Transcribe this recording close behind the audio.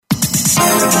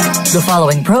The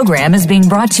following program is being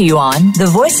brought to you on the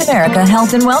Voice America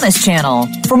Health and Wellness Channel.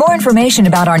 For more information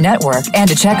about our network and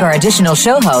to check our additional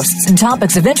show hosts and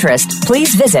topics of interest,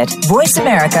 please visit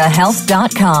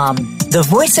voiceamericahealth.com. The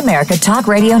Voice America Talk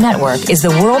Radio Network is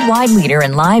the worldwide leader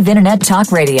in live Internet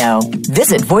talk radio.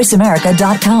 Visit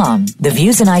voiceamerica.com. The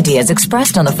views and ideas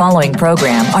expressed on the following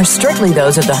program are strictly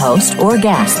those of the host or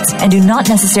guests and do not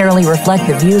necessarily reflect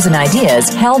the views and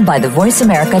ideas held by the Voice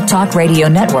America Talk Radio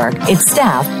Network, its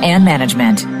staff, and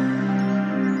management.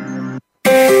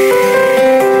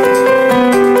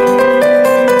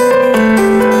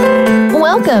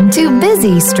 Welcome to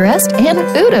Busy, Stressed, and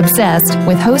Food Obsessed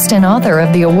with host and author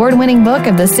of the award-winning book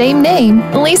of the same name,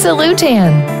 Lisa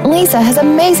Lutan. Lisa has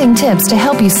amazing tips to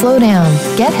help you slow down,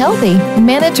 get healthy,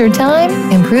 manage your time,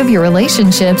 improve your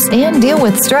relationships, and deal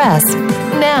with stress.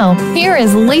 Now, here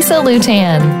is Lisa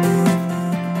Lutan.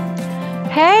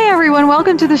 Hey everyone,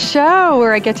 welcome to the show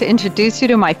where I get to introduce you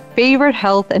to my favorite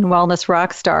health and wellness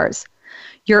rock stars.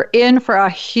 You're in for a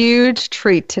huge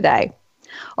treat today.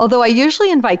 Although I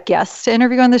usually invite guests to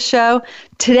interview on the show,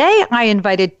 today I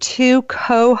invited two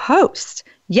co-hosts.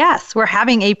 Yes, we're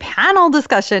having a panel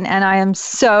discussion, and I am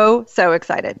so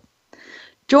excited.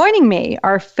 Joining me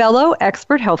are fellow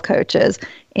expert health coaches,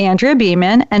 Andrea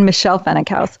Beeman and Michelle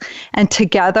Fennickhouse. And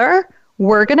together,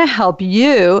 we're going to help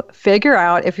you figure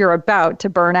out if you're about to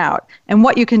burn out and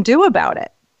what you can do about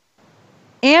it.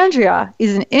 Andrea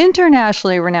is an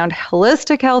internationally renowned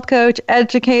holistic health coach,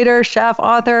 educator, chef,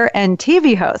 author, and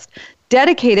TV host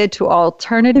dedicated to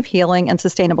alternative healing and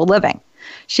sustainable living.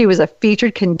 She was a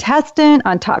featured contestant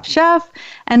on Top Chef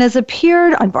and has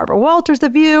appeared on Barbara Walters' The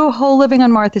View, Whole Living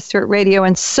on Martha Stewart Radio,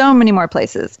 and so many more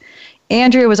places.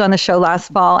 Andrea was on the show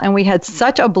last fall, and we had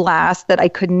such a blast that I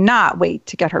could not wait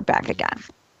to get her back again.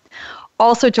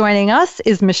 Also joining us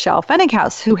is Michelle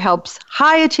Fennickhouse, who helps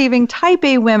high-achieving Type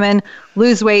A women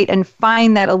lose weight and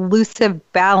find that elusive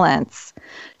balance.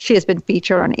 She has been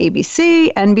featured on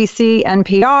ABC, NBC,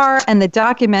 NPR, and the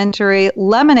documentary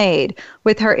Lemonade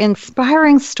with her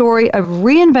inspiring story of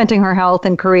reinventing her health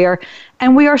and career.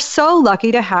 And we are so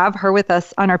lucky to have her with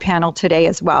us on our panel today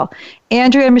as well.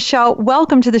 Andrea and Michelle,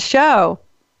 welcome to the show.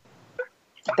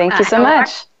 Thank you so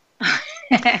much.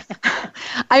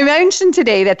 I mentioned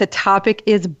today that the topic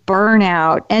is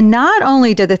burnout. And not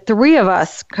only do the three of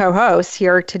us co-hosts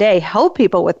here today help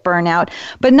people with burnout,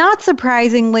 but not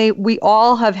surprisingly, we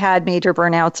all have had major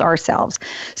burnouts ourselves.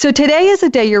 So today is a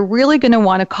day you're really going to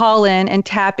want to call in and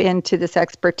tap into this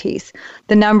expertise.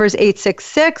 The number is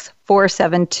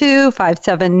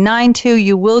 866-472-5792.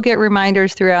 You will get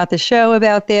reminders throughout the show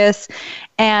about this,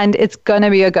 and it's going to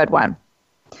be a good one.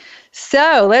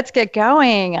 So let's get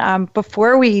going.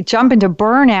 Before we jump into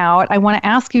burnout, I want to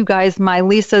ask you guys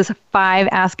Lisa's 5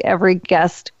 Ask Every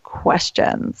Guest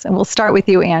questions. And we'll start with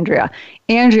you, Andrea.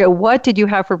 Andrea, what did you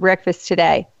have for breakfast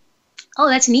today? Oh,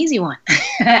 that's an easy one.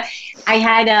 I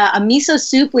had a miso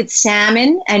soup with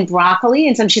salmon and broccoli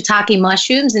and some shiitake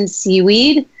mushrooms and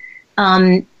seaweed.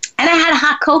 And I had a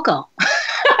hot cocoa.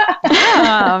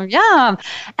 Yum.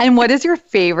 And what is your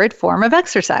favorite form of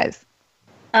exercise?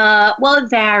 Well, it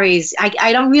varies.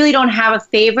 I don't have a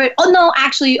favorite. Oh, no,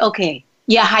 actually, okay.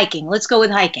 Yeah, hiking. Let's go with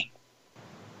hiking.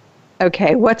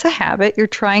 Okay, what's a habit you're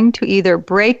trying to either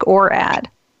break or add?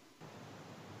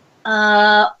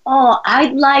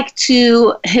 I'd like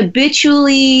to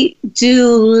habitually do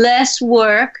less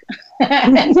work,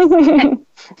 do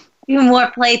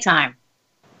more playtime.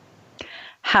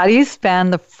 How do you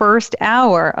spend the first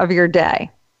hour of your day?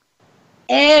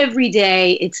 Every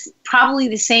day, it's probably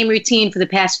the same routine for the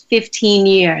past 15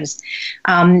 years.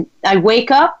 I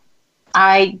wake up,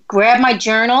 I grab my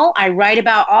journal, I write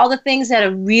about all the things that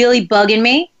are really bugging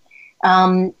me,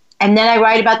 and then I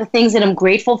write about the things that I'm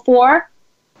grateful for,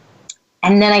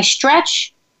 and then I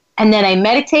stretch, and then I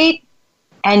meditate,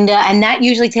 and that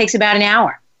usually takes about an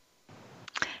hour.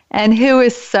 And who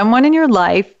is someone in your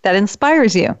life that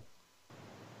inspires you?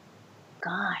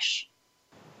 Gosh.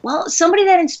 Well, somebody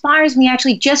that inspires me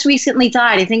actually just recently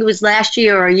died. I think it was last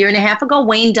year or a year and a half ago,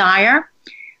 Wayne Dyer.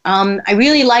 I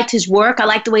really liked his work. I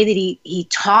liked the way that he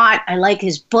taught. I like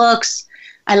his books.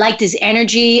 I liked his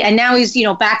energy. And now he's,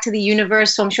 back to the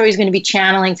universe. So I'm sure he's going to be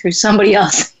channeling through somebody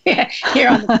else here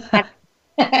on the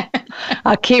planet.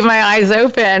 I'll keep my eyes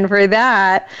open for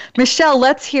that. Michelle,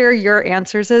 let's hear your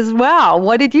answers as well.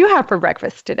 What did you have for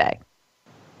breakfast today?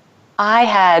 I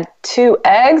had 2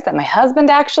 eggs that my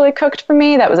husband actually cooked for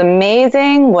me. That was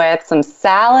amazing, with some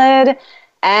salad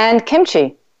and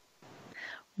kimchi.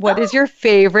 What is your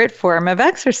favorite form of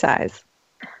exercise?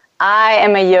 I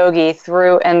am a yogi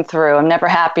through and through. I'm never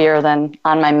happier than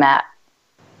on my mat.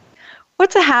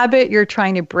 What's a habit you're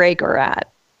trying to break or add?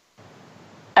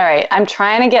 All right, I'm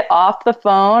trying to get off the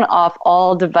phone, off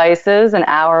all devices an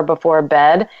hour before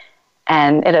bed,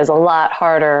 and it is a lot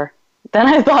harder than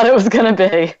I thought it was going to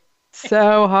be.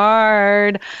 So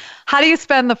hard. How do you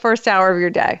spend the first hour of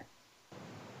your day?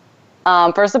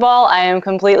 First of all, I am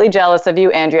completely jealous of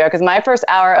you, Andrea, because my first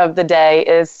hour of the day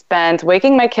is spent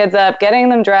waking my kids up, getting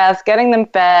them dressed, getting them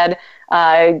fed,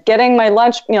 getting my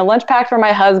lunch packed for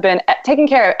my husband, taking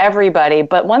care of everybody.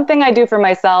 But one thing I do for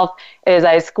myself is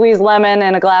I squeeze lemon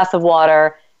in a glass of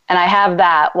water, and I have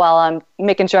that while I'm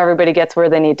making sure everybody gets where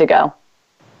they need to go.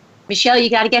 Michelle, you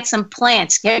got to get some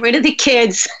plants. Get rid of the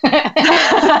kids.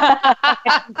 Plants.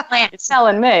 It's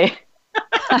telling me.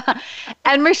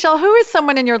 And Michelle, who is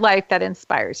someone in your life that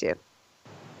inspires you?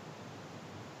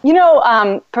 You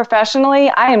know, professionally,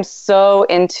 I am so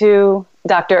into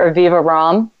Dr. Aviva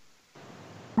Romm.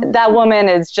 That woman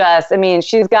is just, I mean,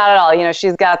 she's got it all. You know,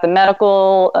 she's got the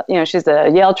medical, she's a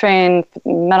Yale-trained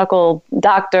medical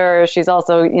doctor. She's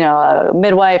also, a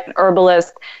midwife, an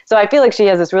herbalist. So I feel like she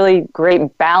has this really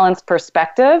great balanced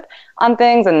perspective on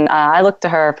things, and I look to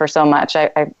her for so much.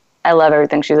 I love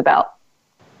everything she's about.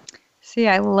 See,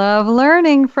 I love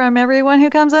learning from everyone who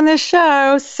comes on this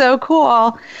show. So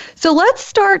cool. So let's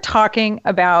start talking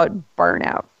about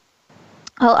burnout.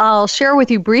 I'll share with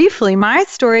you briefly my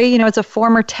story. As a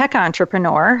former tech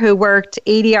entrepreneur who worked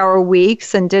 80-hour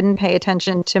weeks and didn't pay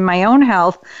attention to my own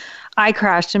health, I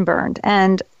crashed and burned.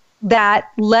 And that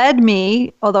led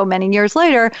me, although many years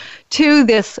later, to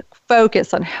this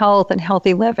focus on health and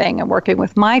healthy living and working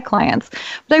with my clients.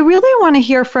 But I really want to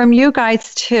hear from you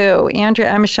guys too, Andrea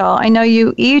and Michelle. I know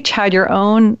you each had your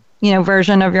own,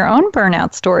 version of your own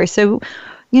burnout story. So,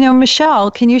 Michelle,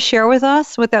 can you share with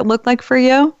us what that looked like for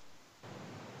you?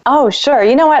 Oh, sure.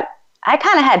 You know what? I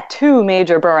kind of had two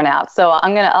major burnouts. So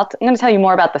I'm gonna tell you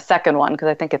more about the second one because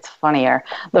I think it's funnier.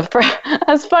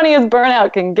 As funny as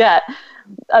burnout can get.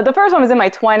 The first one was in my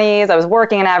 20s. I was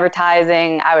working in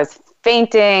advertising. I was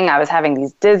fainting. I was having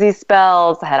these dizzy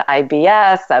spells. I had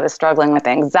IBS. I was struggling with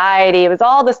anxiety. It was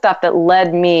all the stuff that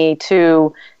led me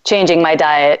to changing my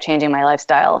diet, changing my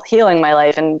lifestyle, healing my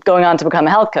life, and going on to become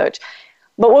a health coach.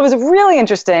 But what was really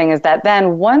interesting is that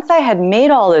then once I had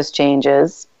made all those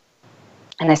changes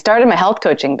and I started my health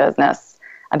coaching business,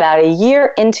 about a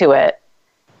year into it,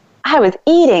 I was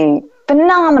eating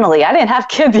phenomenally. I didn't have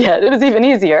kids yet. It was even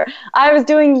easier. I was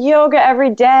doing yoga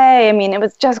every day. I mean, it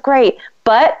was just great.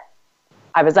 But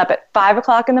I was up at 5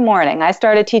 o'clock in the morning. I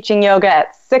started teaching yoga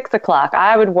at 6 o'clock.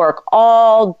 I would work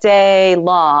all day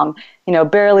long,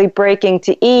 barely breaking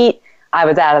to eat. I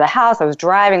was out of the house. I was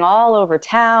driving all over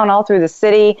town, all through the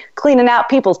city, cleaning out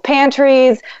people's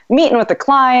pantries, meeting with the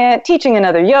client, teaching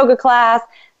another yoga class.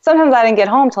 Sometimes I didn't get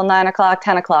home till 9 o'clock,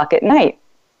 10 o'clock at night.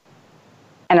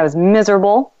 And I was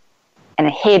miserable, and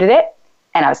I hated it,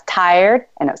 and I was tired,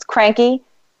 and I was cranky.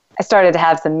 I started to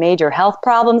have some major health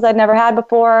problems I'd never had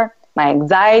before. My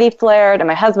anxiety flared, and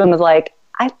my husband was like,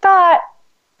 I thought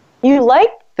you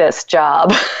liked this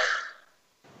job.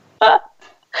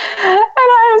 And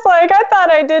I was like, I thought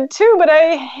I did too, but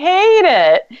I hate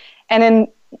it. And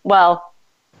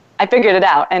I figured it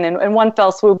out. And in one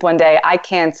fell swoop one day, I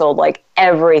canceled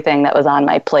everything that was on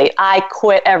my plate. I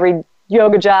quit every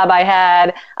yoga job I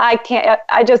had. I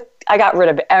got rid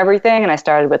of everything, and I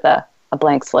started with a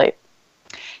blank slate.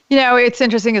 It's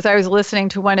interesting as I was listening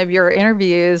to one of your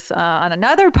interviews on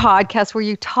another podcast where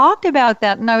you talked about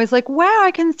that. And I was like, wow,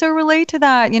 I can so relate to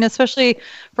that, especially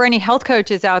for any health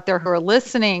coaches out there who are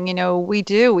listening.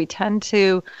 We tend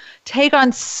to take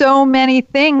on so many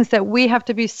things that we have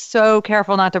to be so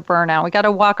careful not to burn out. We got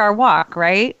to walk our walk,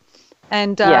 right?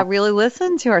 And really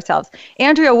listen to ourselves.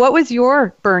 Andrea, what was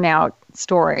your burnout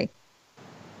story?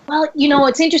 Well,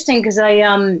 it's interesting because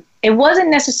it wasn't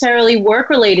necessarily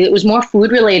work-related. It was more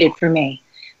food-related for me.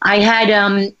 I had,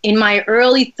 in my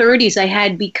early 30s, I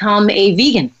had become a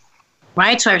vegan,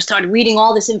 right? So I started reading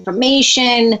all this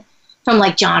information from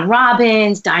John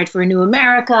Robbins, Diet for a New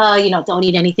America, don't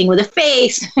eat anything with a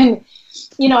face. And,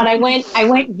 and I went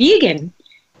vegan.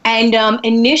 And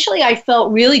initially I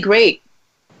felt really great.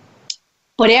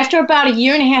 But after about a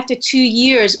year and a half to 2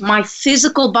 years, my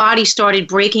physical body started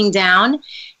breaking down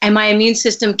and my immune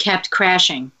system kept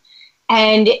crashing.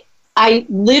 And I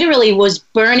literally was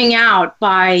burning out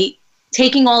by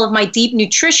taking all of my deep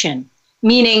nutrition,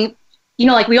 meaning,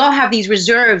 we all have these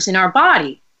reserves in our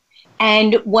body.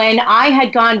 And when I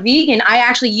had gone vegan, I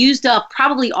actually used up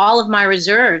probably all of my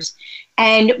reserves.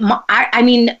 And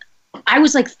I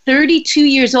was 32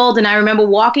 years old, and I remember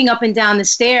walking up and down the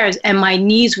stairs and my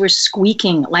knees were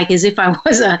squeaking as if I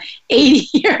was a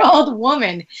 80-year-old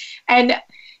woman. And,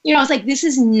 I was like, this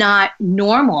is not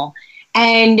normal.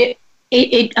 And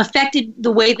it affected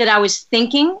the way that I was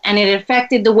thinking, and it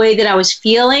affected the way that I was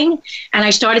feeling. And I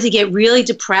started to get really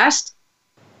depressed.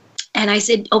 And I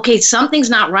said, okay, something's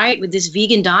not right with this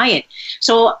vegan diet.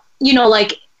 So,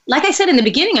 like I said in the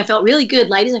beginning, I felt really good,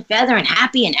 light as a feather and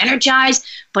happy and energized.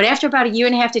 But after about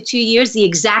 1.5 to 2 years, the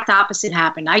exact opposite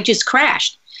happened. I just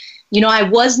crashed. I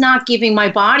was not giving my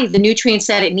body the nutrients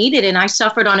that it needed, and I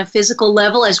suffered on a physical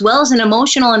level as well as an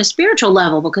emotional and a spiritual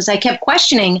level, because I kept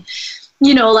questioning,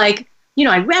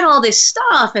 I read all this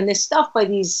stuff by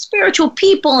these spiritual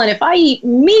people, and if I eat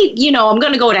meat, I'm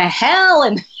going to go to hell,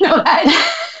 and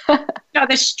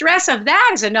the stress of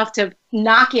that is enough to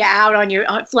knock you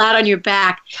out flat on your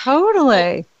back.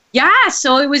 Totally. Yeah,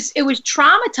 so it was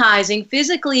traumatizing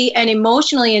physically and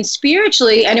emotionally and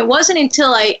spiritually, and it wasn't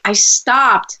until I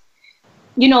stopped,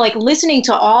 listening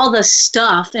to all the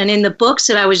stuff and in the books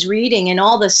that I was reading and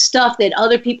all the stuff that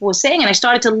other people were saying, and I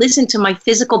started to listen to my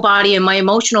physical body and my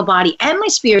emotional body and my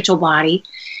spiritual body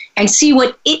and see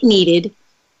what it needed.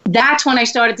 That's when I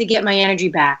started to get my energy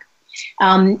back.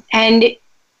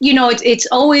 It's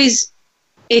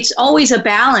always a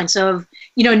balance of,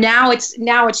 now it's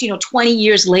 20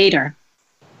 years later,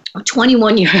 or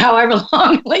 21 years, however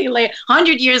long later,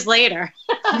 100 years later.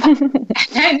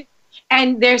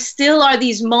 And there still are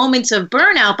these moments of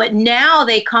burnout, but now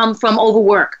they come from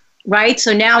overwork, right?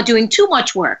 So now doing too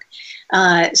much work.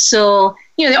 There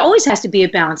always has to be a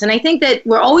balance. And I think that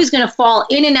we're always going to fall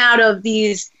in and out of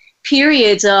these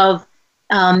periods of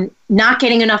not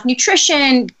getting enough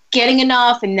nutrition, getting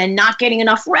enough, and then not getting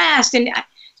enough rest. And,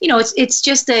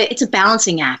 it's a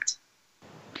balancing act.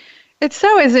 It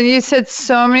so is, and you said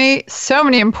so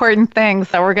many important things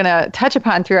that we're going to touch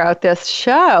upon throughout this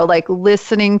show, like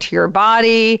listening to your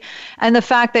body and the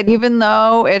fact that even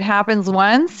though it happens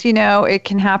once, it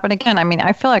can happen again. I mean,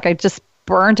 I feel like I just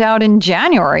burnt out in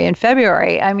January and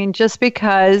February. I mean, just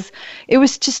because it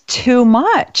was just too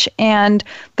much. And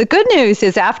the good news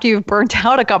is after you've burnt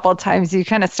out a couple of times, you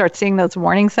kind of start seeing those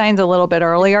warning signs a little bit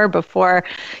earlier before,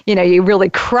 you really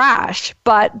crash.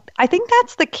 But I think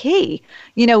that's the key,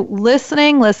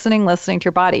 listening to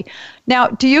your body. Now,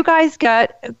 do you guys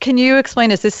can you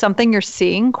explain, is this something you're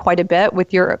seeing quite a bit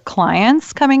with your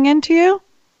clients coming into you?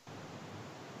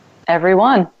 Every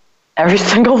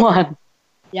single one.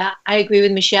 Yeah, I agree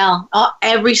with Michelle.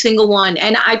 Every single one.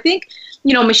 And I think,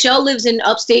 Michelle lives in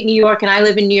upstate New York and I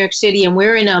live in New York City, and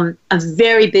we're in a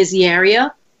very busy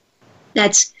area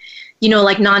that's,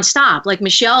 like nonstop. Like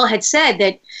Michelle had said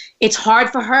that it's hard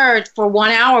for her for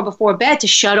 1 hour before bed to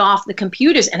shut off the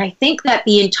computers. And I think that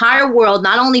the entire world,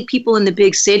 not only people in the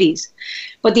big cities,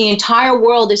 but the entire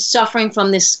world is suffering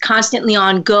from this constantly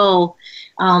on go.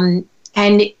 And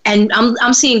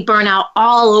I'm seeing burnout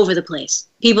all over the place.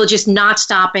 People just not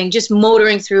stopping, just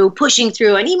motoring through, pushing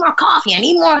through. I need more coffee. I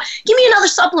need more. Give me another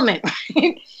supplement.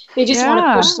 They just want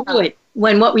to push through it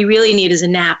when what we really need is a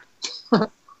nap.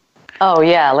 Oh,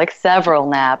 yeah, like several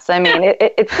naps. I mean,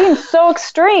 it seems so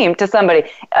extreme to somebody.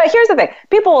 Here's the thing.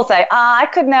 People will say, I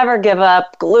could never give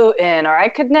up gluten, or I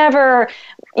could never,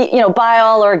 buy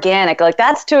all organic. Like,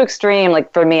 that's too extreme.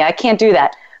 Like, for me, I can't do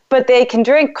that. But they can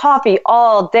drink coffee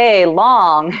all day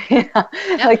long. Yep.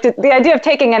 Like the idea of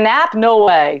taking a nap, no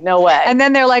way. And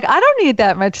then they're like, I don't need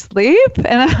that much sleep.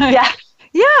 And I'm like,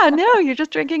 yeah, no, you're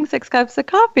just drinking 6 cups of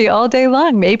coffee all day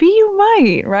long. Maybe you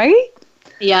might, right?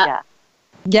 Yeah.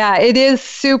 Yeah, it is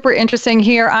super interesting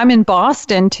here. I'm in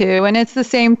Boston too, and it's the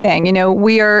same thing.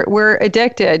 We're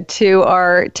addicted to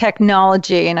our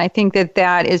technology, and I think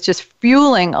that is just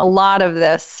fueling a lot of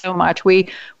this so much. We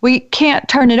can't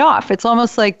turn it off. It's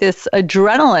almost like this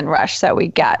adrenaline rush that we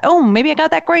get. Oh, maybe I got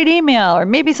that great email, or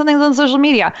maybe something's on social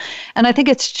media. And I think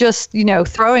it's just,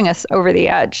 throwing us over the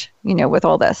edge, with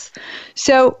all this.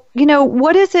 So,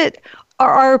 what is it?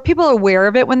 Are people aware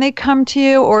of it when they come to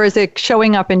you, or is it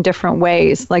showing up in different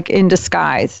ways, like in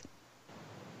disguise?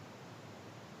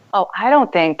 Oh, I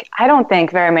don't think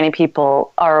very many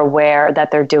people are aware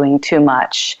that they're doing too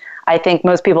much. I think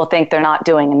most people think they're not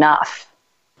doing enough.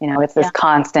 It's this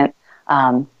constant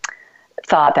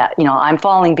thought that, I'm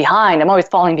falling behind. I'm always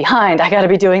falling behind. I got to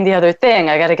be doing the other thing.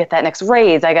 I got to get that next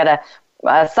raise. I got to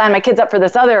sign my kids up for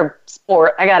this other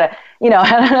sport. I got to,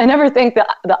 I never think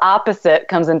the opposite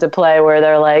comes into play, where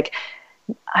they're like,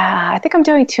 I think I'm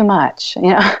doing too much.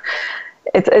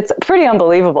 It's pretty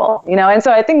unbelievable, And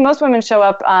so I think most women show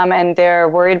up and they're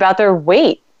worried about their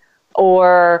weight,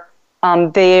 or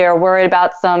they are worried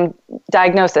about some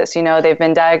diagnosis. They've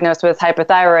been diagnosed with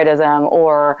hypothyroidism,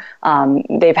 or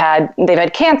they've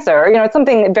had cancer. It's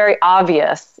something very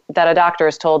obvious that a doctor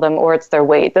has told them, or it's their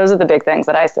weight. Those are the big things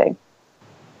that I see.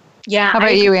 Yeah. How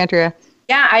about you, Andrea?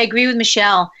 Yeah, I agree with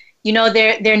Michelle.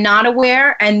 They're not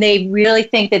aware, and they really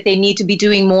think that they need to be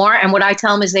doing more. And what I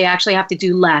tell them is they actually have to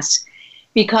do less.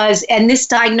 And this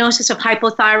diagnosis of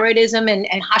hypothyroidism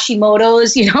and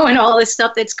Hashimoto's, and all this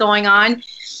stuff that's going on,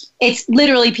 it's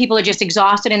literally people are just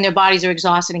exhausted and their bodies are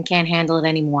exhausted and can't handle it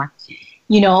anymore.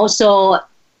 So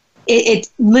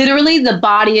it's literally the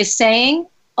body is saying,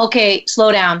 okay,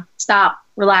 slow down, stop,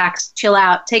 relax, chill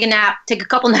out, take a nap, take a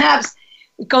couple naps,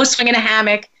 go swing in a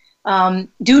hammock,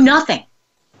 do nothing.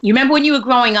 You remember when you were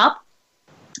growing up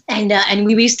and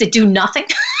we used to do nothing?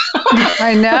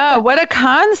 I know. What a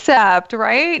concept,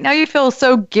 right? Now you feel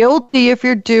so guilty if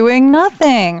you're doing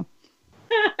nothing.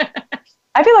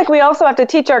 I feel like we also have to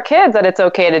teach our kids that it's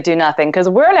okay to do nothing, because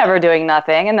we're never doing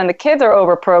nothing. And then the kids are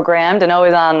overprogrammed and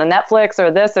always on the Netflix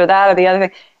or this or that or the other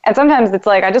thing. And sometimes it's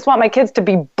like, I just want my kids to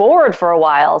be bored for a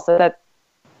while so that,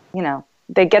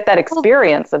 they get that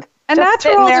experience of and just that's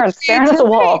sitting where there and staring at the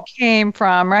wall. Came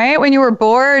from, right? When you were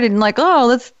bored and like, oh,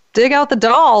 let's dig out the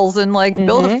dolls and like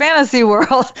build a fantasy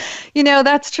world.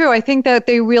 That's true. I think that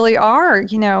they really are,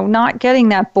 not getting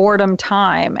that boredom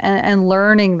time and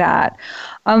learning that.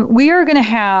 We are going to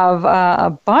have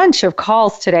a bunch of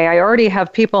calls today. I already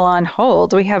have people on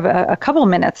hold. We have a couple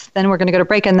minutes, then we're going to go to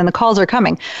break, and then the calls are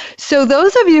coming. So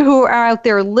those of you who are out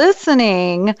there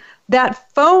listening,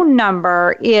 that phone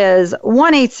number is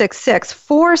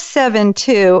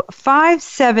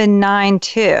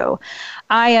 1-866-472-5792.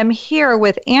 I am here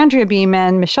with Andrea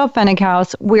Beeman, Michelle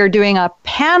Fennighaus. We're doing a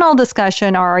panel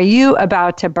discussion, Are You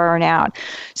About to Burn Out?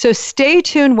 So stay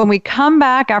tuned. When we come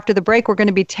back after the break, we're going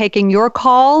to be taking your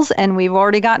calls, and we've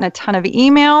already gotten a ton of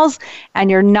emails, and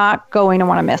you're not going to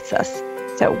want to miss this.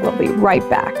 So we'll be right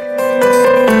back.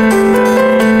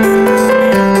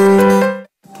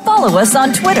 Follow us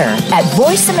on Twitter at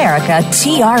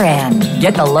VoiceAmericaTRN.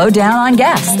 Get the lowdown on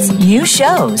guests, new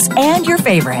shows, and your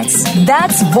favorites.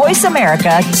 That's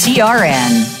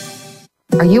VoiceAmericaTRN.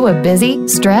 Are you a busy,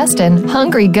 stressed, and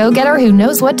hungry go-getter who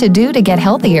knows what to do to get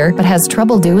healthier but has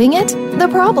trouble doing it? The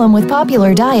problem with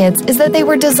popular diets is that they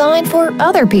were designed for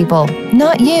other people,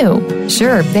 not you.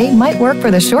 Sure, they might work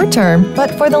for the short term,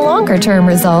 but for the longer-term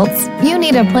results, you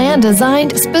need a plan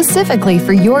designed specifically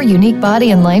for your unique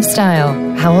body and lifestyle.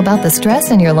 How about the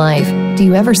stress in your life? Do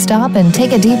you ever stop and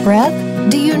take a deep breath?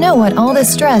 Do you know what all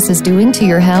this stress is doing to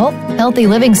your health? Healthy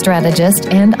living strategist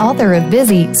and author of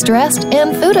Busy, Stressed,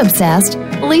 and Food Obsessed,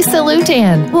 Lisa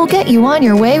Lutan will get you on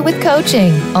your way with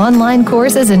coaching, online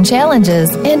courses and challenges,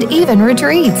 and even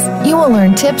retreats. You will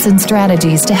learn tips and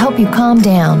strategies to help you calm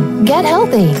down, get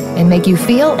healthy, and make you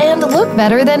feel and look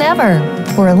better than ever.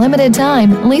 For a limited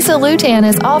time, Lisa Lutan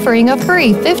is offering a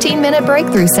free 15-minute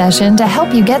breakthrough session to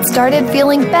help you get started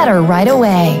feeling better right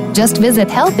away. Just visit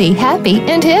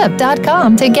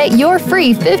healthyhappyandhip.com to get your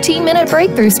free 15-minute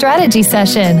breakthrough strategy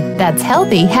session. That's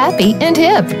Healthy, Happy, and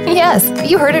Hip. Yes,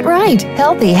 you heard it right.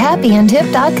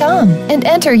 Healthyhappyandhip.com, and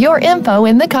enter your info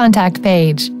in the contact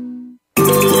page.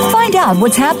 Find out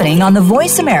what's happening on the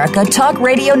Voice America Talk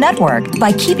Radio Network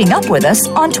by keeping up with us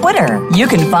on Twitter. You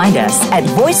can find us at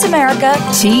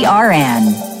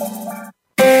VoiceAmericaTRN.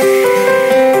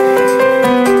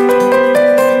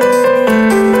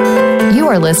 You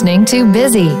are listening to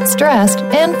Busy, Stressed,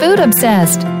 and Food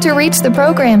Obsessed. To reach the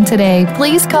program today,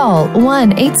 please call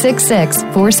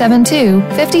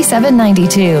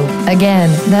 1-866-472-5792. Again,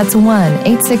 that's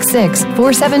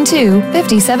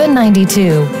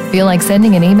 1-866-472-5792. Feel like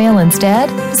sending an email instead?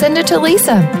 Send it to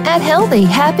Lisa at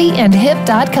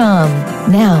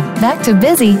healthyhappyandhip.com. Now, back to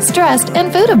Busy, Stressed,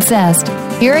 and Food Obsessed.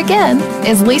 Here again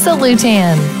is Lisa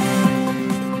Lutan.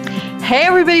 Hey,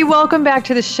 everybody, welcome back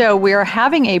to the show. We are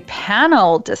having a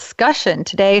panel discussion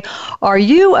today. Are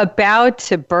you about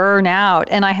to burn out?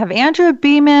 And I have Andrea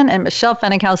Beeman and Michelle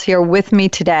Fennighaus here with me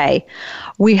today.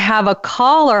 We have a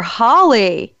caller,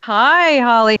 Holly. Hi,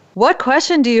 Holly. What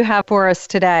question do you have for us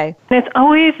today? It's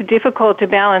always difficult to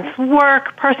balance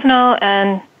work, personal,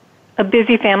 and a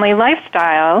busy family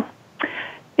lifestyle.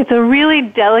 It's a really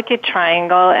delicate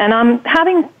triangle, and I'm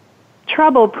having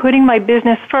trouble putting my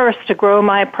business first to grow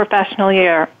my professional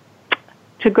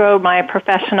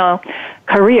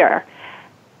career.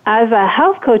 As a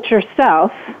health coach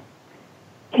yourself,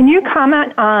 can you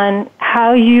comment on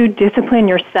how you discipline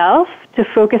yourself to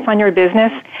focus on your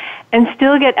business and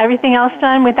still get everything else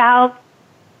done without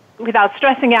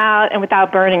stressing out and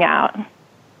without burning out?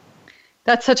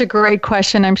 That's such a great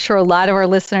question. I'm sure a lot of our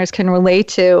listeners can relate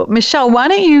to. Michelle, why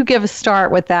don't you give a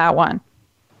start with that one?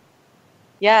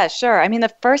 Yeah, sure. I mean,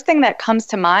 the first thing that comes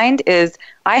to mind is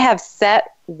I have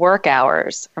set work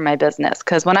hours for my business,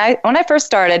 because when I first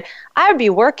started, I would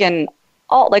be working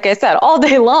all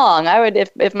day long. I would,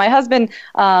 if my husband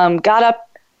got up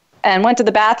and went to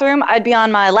the bathroom, I'd be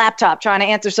on my laptop trying to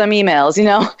answer some emails,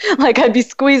 like I'd be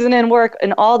squeezing in work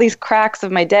in all these cracks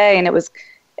of my day. And it was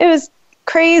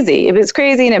crazy. It was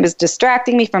crazy, and it was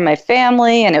distracting me from my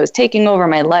family, and it was taking over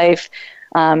my life.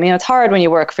 It's hard when you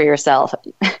work for yourself.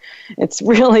 It's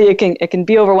really, it can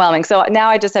be overwhelming. So now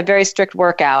I just have very strict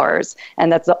work hours,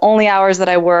 and that's the only hours that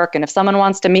I work. And if someone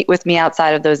wants to meet with me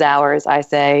outside of those hours, I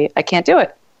say, I can't do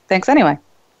it. Thanks anyway.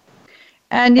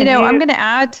 And, I'm going to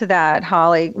add to that,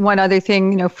 Holly, one other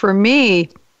thing, for me,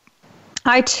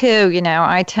 I too,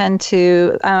 I tend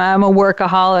to, I'm a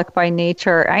workaholic by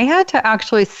nature. I had to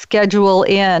actually schedule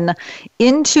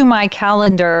into my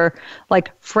calendar,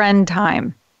 like friend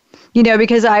time.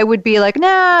 Because I would be like,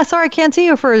 nah, sorry, I can't see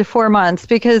you for 4 months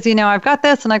because, I've got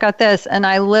this and I got this. And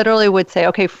I literally would say,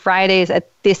 okay, Fridays at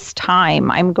this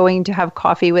time, I'm going to have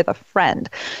coffee with a friend.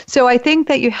 So I think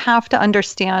that you have to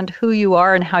understand who you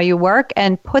are and how you work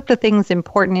and put the things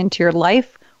important into your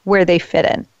life where they fit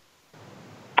in.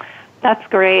 That's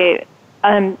great.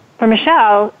 For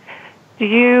Michelle,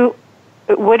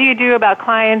 what do you do about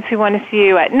clients who want to see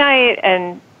you at night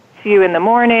and see you in the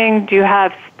morning? Do you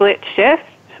have split shifts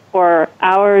or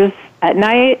hours at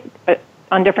night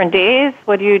on different days?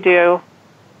 What do you do?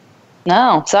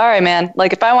 No, sorry, man.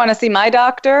 Like if I want to see my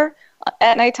doctor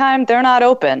at nighttime, they're not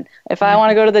open. If I want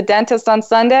to go to the dentist on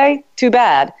Sunday, too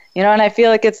bad. And I feel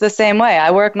like it's the same way. I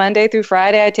work Monday through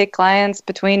Friday. I take clients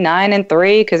between 9 and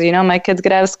 3 because, my kids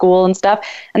get out of school and stuff.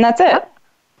 And that's it.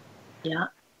 Yeah.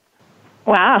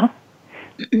 Wow.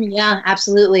 Yeah,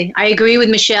 absolutely. I agree with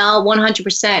Michelle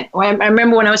 100%. I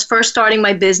remember when I was first starting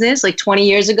my business, like 20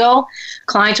 years ago,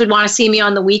 clients would want to see me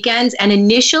on the weekends. And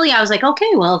initially I was like,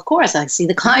 okay, well, of course I see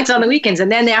the clients on the weekends.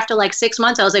 And then after like 6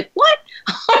 months, I was like, what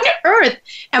on earth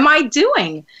am I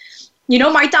doing?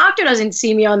 My doctor doesn't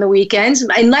see me on the weekends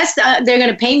unless they're going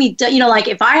to pay me, like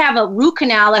if I have a root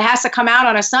canal that has to come out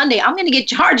on a Sunday, I'm going to get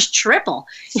charged triple,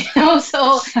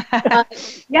 so,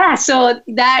 so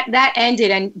that ended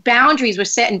and boundaries were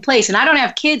set in place. And I don't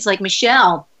have kids like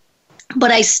Michelle, but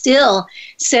I still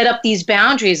set up these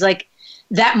boundaries. Like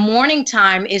that morning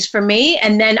time is for me.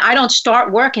 And then I don't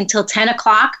start work until 10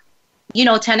 o'clock,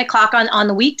 10 o'clock on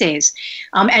the weekdays,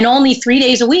 and only 3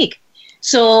 days a week.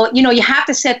 So, you have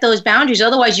to set those boundaries.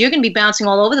 Otherwise, you're going to be bouncing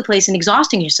all over the place and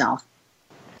exhausting yourself.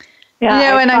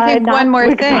 Yeah, and I think one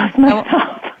more thing.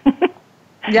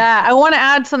 Yeah, I want to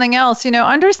add something else.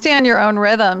 Understand your own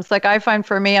rhythms. Like I find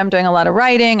for me, I'm doing a lot of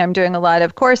writing, I'm doing a lot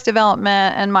of course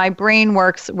development, and my brain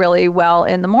works really well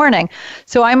in the morning.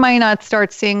 So I might not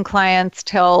start seeing clients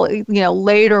till,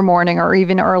 later morning or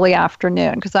even early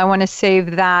afternoon because I want to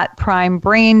save that prime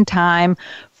brain time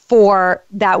for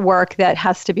that work that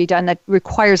has to be done that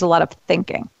requires a lot of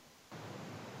thinking.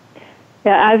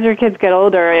 Yeah, as your kids get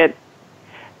older,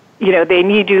 they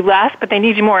need you less, but they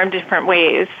need you more in different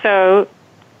ways. So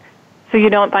you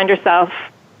don't find yourself,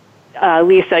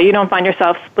 Lisa, you don't find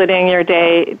yourself splitting your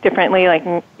day differently. Like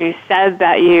you said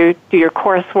that you do your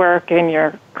coursework and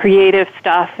your creative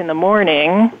stuff in the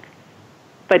morning,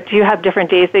 but do you have different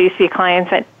days that you see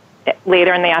clients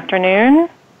later in the afternoon?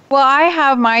 Well, I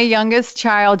have my youngest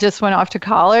child just went off to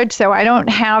college, so I don't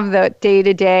have the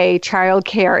day-to-day child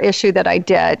care issue that I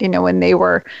did, when they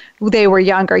were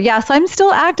younger. Yes, I'm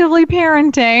still actively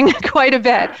parenting quite a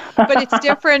bit, but it's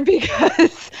different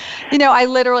because,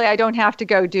 I don't have to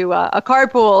go do a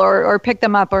carpool or pick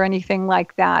them up or anything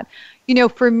like that.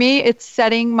 For me, it's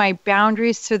setting my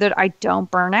boundaries so that I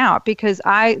don't burn out because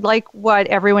I, like what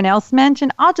everyone else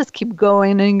mentioned, I'll just keep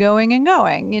going and going and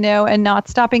going, and not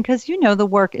stopping because, the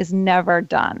work is never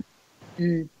done.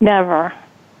 Never.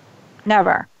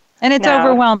 And it's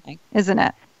overwhelming, isn't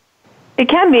it? It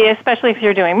can be, especially if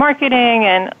you're doing marketing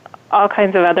and all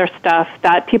kinds of other stuff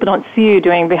that people don't see you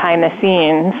doing behind the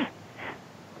scenes.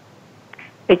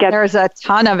 There's a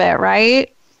ton of it,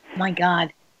 right? Oh my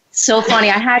God. So funny.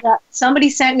 I had somebody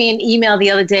sent me an email the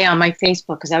other day on my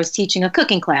Facebook because I was teaching a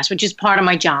cooking class, which is part of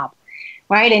my job,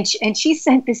 right? And she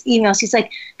sent this email. She's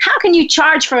like, how can you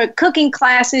charge for cooking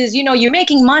classes? You're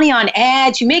making money on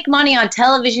ads. You make money on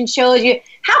television shows.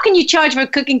 How can you charge for a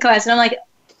cooking class? And I'm like,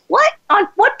 what? On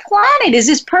what planet is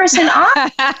this person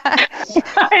on?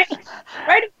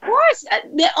 Right? Of course.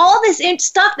 All this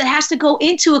stuff that has to go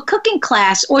into a cooking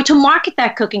class or to market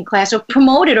that cooking class or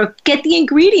promote it or get the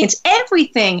ingredients,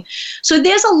 everything. So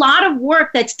there's a lot of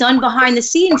work that's done behind the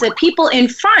scenes that people in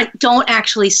front don't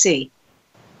actually see.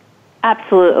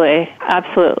 Absolutely.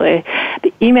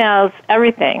 The emails,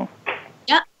 everything.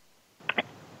 Yep.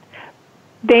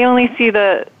 They only see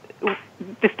the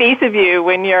face of you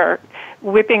when you're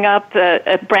whipping up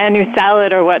a brand new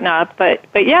salad or whatnot. But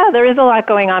yeah, there is a lot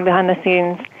going on behind the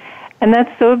scenes. And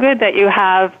that's so good that you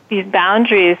have these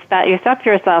boundaries that you set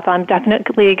for yourself. I'm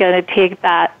definitely going to take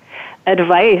that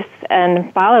advice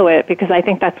and follow it because I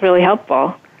think that's really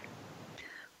helpful.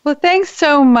 Well, thanks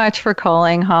so much for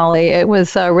calling, Holly. It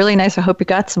was really nice. I hope you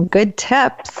got some good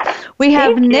tips. We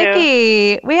have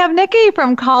Nikki. We have Nikki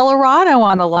from Colorado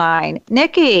on the line.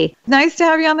 Nikki, nice to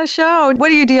have you on the show.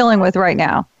 What are you dealing with right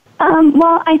now?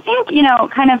 Well, I think,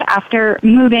 kind of after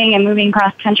moving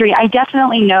cross country, I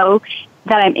definitely know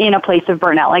that I'm in a place of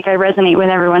burnout. Like I resonate with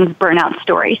everyone's burnout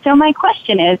story. So my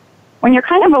question is, when you're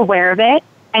kind of aware of it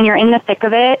and you're in the thick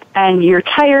of it and you're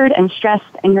tired and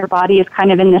stressed and your body is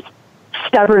kind of in this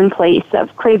stubborn place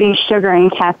of craving sugar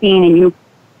and caffeine and you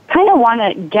kind of want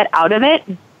to get out of it,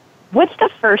 what's the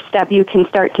first step you can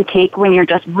start to take when you're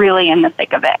just really in the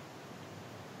thick of it?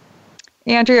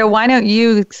 Andrea, why don't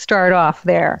you start off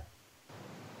there?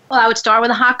 Well, I would start with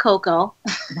a hot cocoa.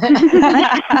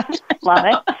 Love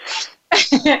it.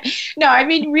 No, I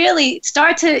mean, really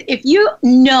if you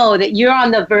know that you're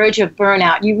on the verge of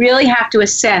burnout, you really have to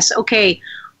assess, okay,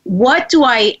 what do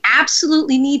I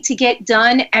absolutely need to get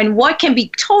done and what can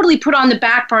be totally put on the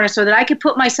back burner so that I could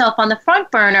put myself on the front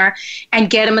burner and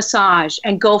get a massage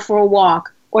and go for a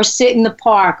walk or sit in the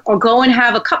park or go and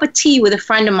have a cup of tea with a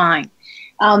friend of mine.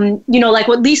 Like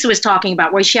what Lisa was talking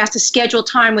about, where she has to schedule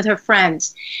time with her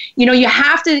friends. You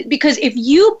have to, because if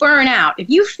you burn out, if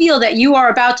you feel that you are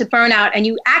about to burn out and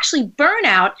you actually burn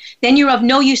out, then you're of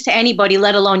no use to anybody,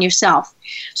 let alone yourself.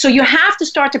 So you have to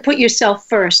start to put yourself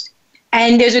first.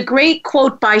 And there's a great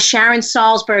quote by Sharon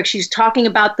Salzberg. She's talking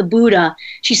about the Buddha.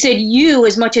 She said, you,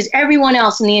 as much as everyone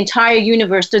else in the entire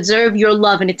universe, deserve your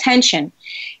love and attention.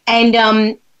 And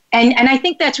I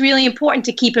think that's really important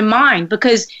to keep in mind,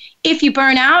 because if you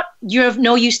burn out, you're of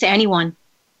no use to anyone.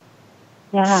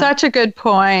 Yeah. Such a good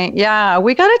point. Yeah,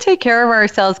 we got to take care of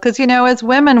ourselves because, as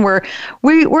women, we're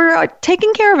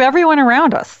taking care of everyone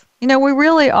around us. We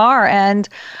really are. And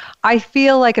I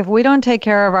feel like if we don't take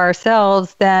care of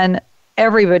ourselves, then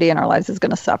everybody in our lives is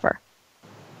going to suffer.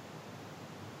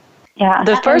 Yeah.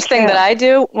 The first thing that I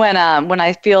do when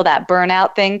I feel that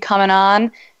burnout thing coming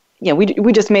on,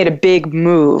 we just made a big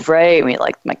move, right?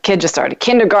 My kid just started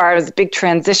kindergarten. It was a big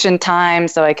transition time,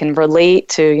 so I can relate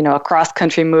to, a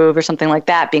cross-country move or something like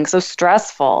that being so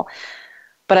stressful.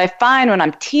 But I find when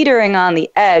I'm teetering on the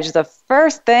edge, the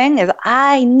first thing is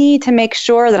I need to make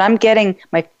sure that I'm getting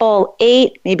my full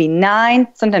 8, maybe 9,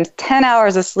 sometimes 10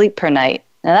 hours of sleep per night.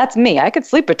 Now, that's me. I could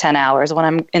sleep for 10 hours when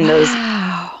I'm in those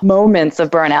moments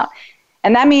of burnout.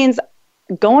 And that means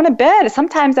going to bed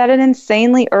sometimes at an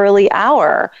insanely early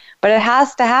hour. But it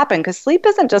has to happen because sleep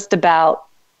isn't just about,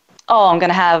 I'm going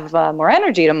to have more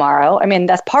energy tomorrow. I mean,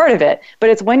 that's part of it.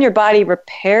 But it's when your body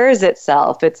repairs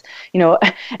itself. It's,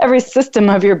 every system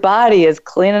of your body is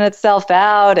cleaning itself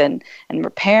out and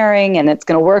repairing, and it's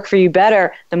going to work for you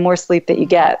better the more sleep that you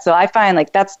get. So I find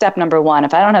that's step number 1.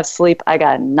 If I don't have sleep, I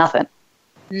got nothing.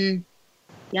 Mm.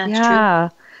 Yeah, it's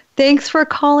true. Thanks for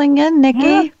calling in, Nikki.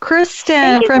 Yeah.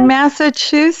 Kristen from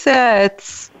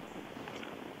Massachusetts.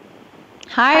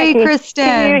 Hi, Kristen.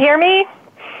 Can you hear me?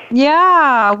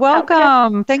 Yeah,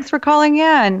 welcome. Okay. Thanks for calling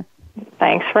in.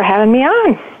 Thanks for having me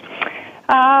on.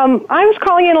 I was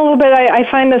calling in a little bit. I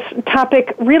find this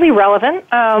topic really relevant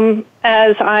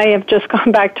as I have just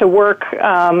gone back to work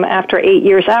after 8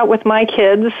 years out with my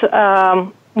kids,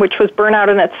 which was burnout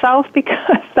in itself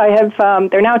because I have,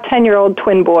 they're now 10-year-old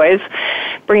twin boys,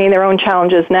 bringing their own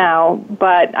challenges now.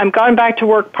 But I'm going back to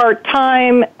work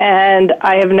part-time, and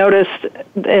I have noticed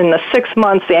in the 6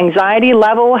 months the anxiety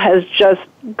level has just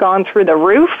gone through the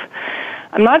roof.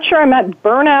 I'm not sure I'm at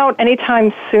burnout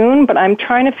anytime soon, but I'm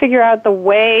trying to figure out the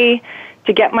way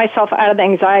to get myself out of the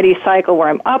anxiety cycle where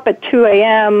I'm up at 2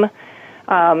 a.m.,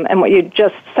 and what you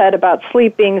just said about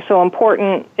sleep being so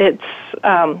important, it's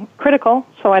critical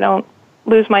so I don't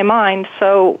lose my mind.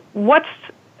 So what's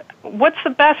the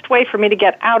best way for me to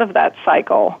get out of that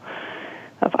cycle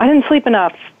of I didn't sleep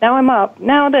enough, now I'm up,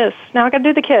 now this, now I got to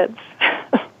do the kids?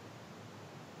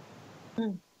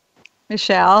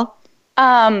 Michelle?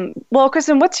 Well,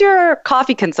 Kristen, what's your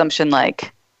coffee consumption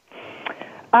like?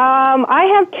 I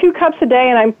have 2 cups a day,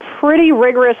 and I'm pretty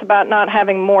rigorous about not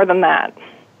having more than that.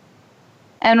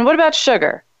 And what about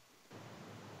sugar?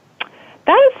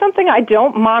 That is something I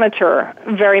don't monitor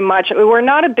very much. We're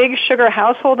not a big sugar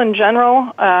household in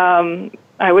general.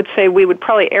 I would say we would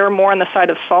probably err more on the side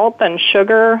of salt than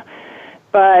sugar.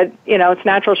 But, it's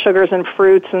natural sugars and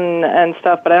fruits and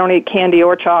stuff, but I don't eat candy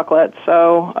or chocolate.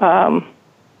 So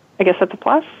I guess that's a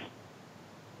plus.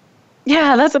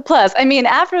 Yeah, that's a plus. I mean,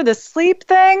 after the sleep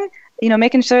thing,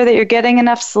 making sure that you're getting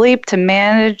enough sleep to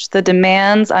manage the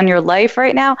demands on your life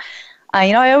right now,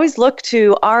 I always look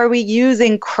to, are we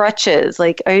using crutches?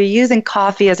 Like, are you using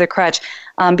coffee as a crutch?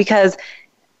 Because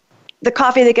the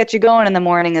coffee that gets you going in the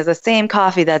morning is the same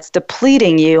coffee that's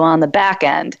depleting you on the back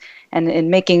end and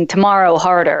making tomorrow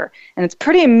harder. And it's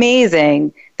pretty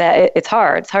amazing that it's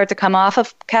hard. It's hard to come off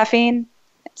of caffeine,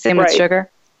 same with sugar.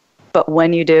 But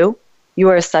when you do, you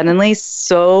are suddenly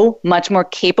so much more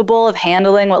capable of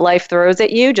handling what life throws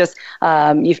at you. Just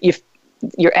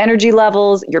your energy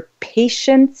levels, your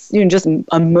patience, just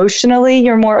emotionally,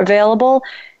 you're more available.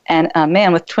 And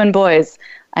man, with twin boys,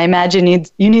 I imagine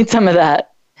you need some of that.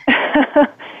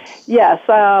 Yes.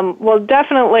 Well,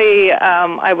 definitely,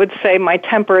 I would say my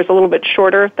temper is a little bit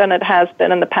shorter than it has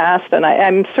been in the past, and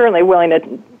I'm certainly willing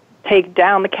to take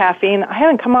down the caffeine. I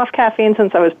haven't come off caffeine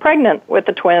since I was pregnant with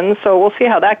the twins, so we'll see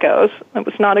how that goes. It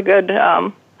was not a good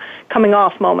coming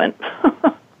off moment.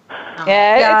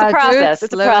 Yeah, it's a process.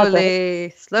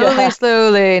 It's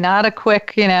Slowly, not a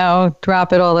quick,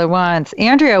 drop it all at once.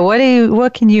 Andrea,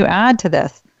 what can you add to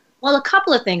this? Well, a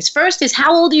couple of things. First is,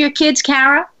 how old are your kids,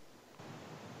 Kara?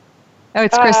 Oh,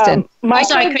 it's Kristen. My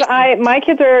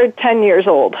kids are 10 years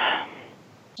old.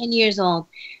 10 years old.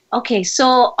 Okay,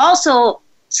 so also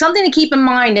something to keep in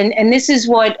mind, and this is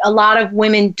what a lot of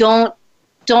women don't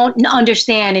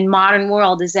understand in modern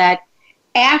world, is that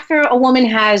after a woman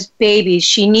has babies,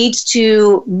 she needs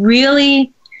to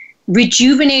really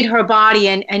rejuvenate her body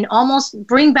and almost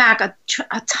bring back a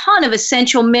ton of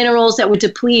essential minerals that were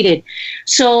depleted.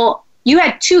 So you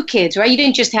had 2 kids, right? You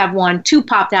didn't just have one. 2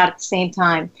 popped out at the same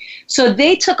time. So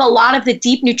they took a lot of the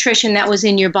deep nutrition that was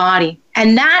in your body.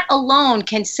 And that alone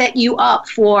can set you up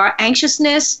for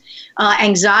anxiousness,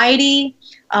 anxiety,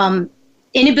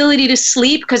 inability to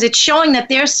sleep, because it's showing that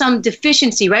there's some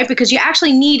deficiency, right? Because you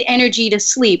actually need energy to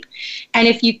sleep. And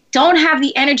if you don't have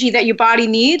the energy that your body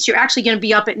needs, you're actually going to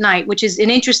be up at night, which is an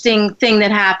interesting thing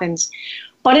that happens.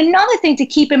 But another thing to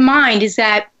keep in mind is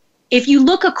that if you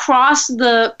look across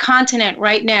the continent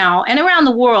right now and around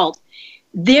the world,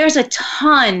 there's a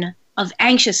ton of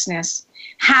anxiousness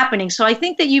happening. So I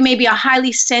think that you may be a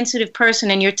highly sensitive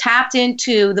person and you're tapped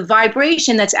into the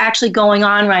vibration that's actually going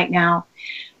on right now,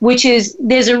 which is,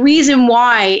 there's a reason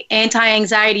why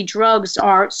anti-anxiety drugs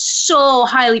are so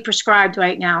highly prescribed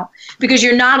right now, because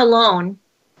you're not alone.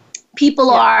 People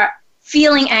are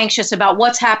feeling anxious about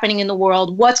what's happening in the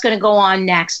world, what's going to go on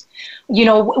next,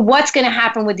 what's going to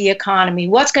happen with the economy,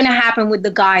 what's going to happen with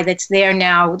the guy that's there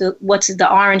now, what's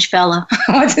the orange fella?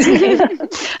 What's his name?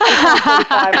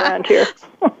 Around here.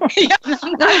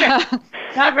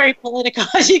 Not very political,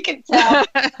 as you can tell.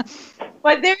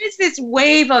 But there is this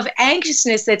wave of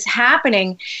anxiousness that's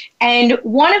happening. And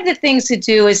one of the things to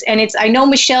do is, and I know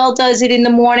Michelle does it in the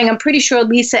morning, I'm pretty sure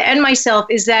Lisa and myself,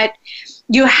 is that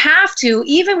you have to,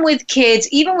 even with kids,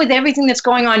 even with everything that's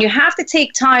going on, you have to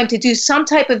take time to do some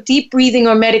type of deep breathing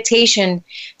or meditation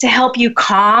to help you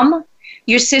calm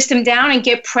your system down and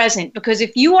get present. Because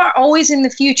if you are always in the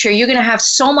future, you're going to have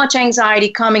so much anxiety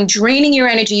coming, draining your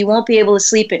energy, you won't be able to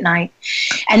sleep at night.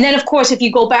 And then, of course, if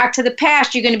you go back to the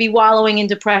past, you're going to be wallowing in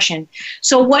depression.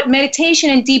 So what meditation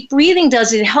and deep breathing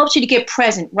does is it helps you to get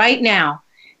present right now.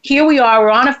 Here we are,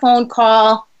 we're on a phone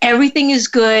call, everything is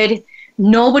good.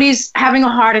 Nobody's having a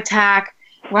heart attack,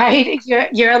 right?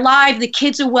 You're alive. The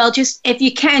kids are well. Just, if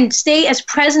you can, stay as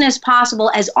present as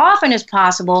possible, as often as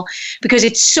possible, because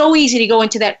it's so easy to go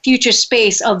into that future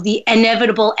space of the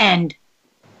inevitable end.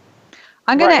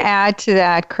 I'm going to add to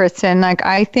that, Kristen.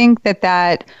 I think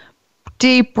that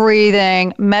deep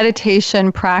breathing,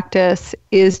 meditation practice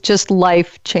is just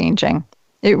life-changing.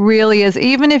 It really is.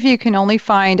 Even if you can only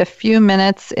find a few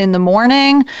minutes in the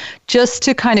morning just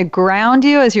to kind of ground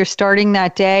you as you're starting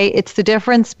that day, it's the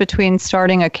difference between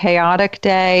starting a chaotic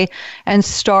day and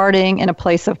starting in a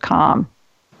place of calm.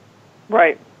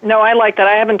 Right. No, I like that.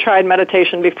 I haven't tried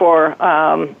meditation before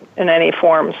in any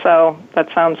form, so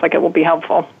that sounds like it will be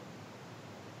helpful.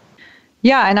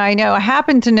 Yeah, and I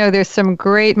happen to know there's some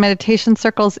great meditation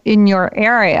circles in your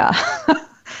area.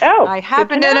 Oh, I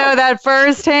happen to know that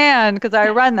firsthand because I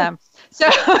run them. So,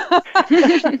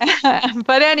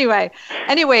 but anyway,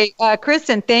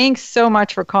 Kristen, thanks so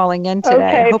much for calling in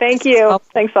today. Okay, thank you.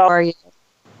 Thanks all. For you.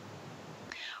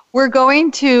 We're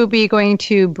going to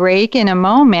break in a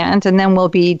moment, and then we'll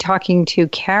be talking to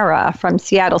Kara from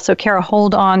Seattle. So, Kara,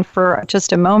 hold on for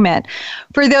just a moment.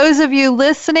 For those of you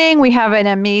listening, we have an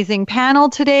amazing panel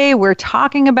today. We're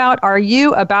talking about, are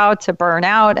you about to burn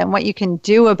out and what you can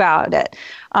do about it?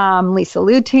 Lisa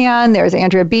Lutan, there's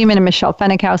Andrea Beeman and Michelle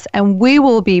Fennickhouse, and we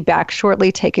will be back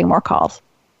shortly taking more calls.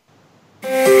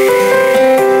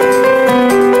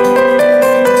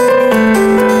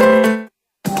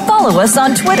 follow us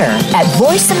on Twitter at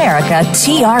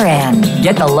VoiceAmericaTRN.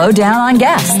 Get the lowdown on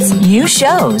guests, new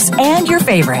shows, and your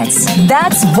favorites.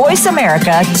 That's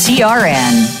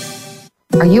VoiceAmericaTRN.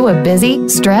 Are you a busy,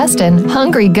 stressed, and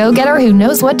hungry go-getter who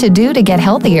knows what to do to get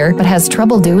healthier but has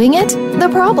trouble doing it? The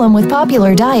problem with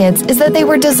popular diets is that they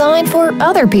were designed for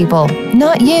other people,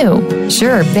 not you.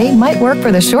 Sure, they might work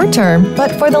for the short term,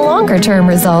 but for the longer term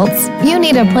results, you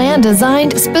need a plan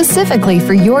designed specifically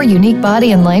for your unique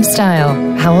body and lifestyle.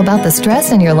 How about the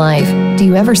stress in your life? Do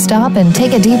you ever stop and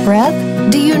take a deep breath?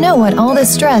 Do you know what all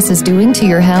this stress is doing to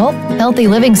your health? Healthy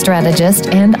living strategist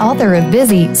and author of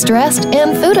Busy, Stressed,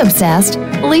 and Food Obsessed,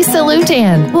 Lisa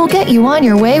Lutan will get you on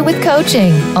your way with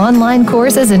coaching, online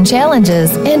courses and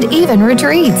challenges, and even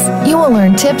retreats. You will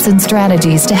learn tips and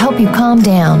strategies to help you calm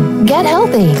down, get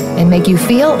healthy, and make you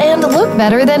feel and look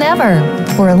better than ever.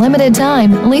 For a limited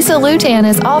time, Lisa Lutan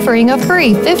is offering a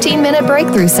free 15-minute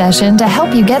breakthrough session to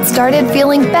help you get started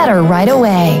feeling better right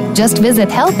away. Just visit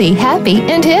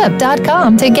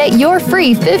healthyhappyandhip.com to get your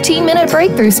free 15-minute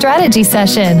breakthrough strategy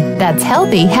session. That's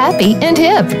Healthy, Happy, and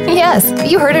Hip. Yes,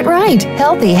 you heard it right.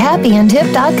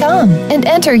 Healthyhappyandhip.com and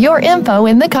enter your info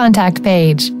in the contact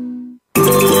page.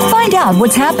 Find out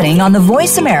what's happening on the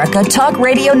Voice America Talk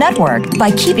Radio Network by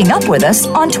keeping up with us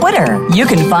on Twitter. You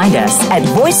can find us at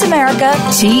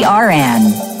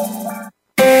VoiceAmericaTRN.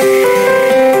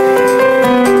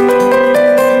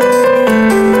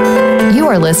 You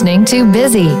are listening to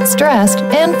Busy, Stressed,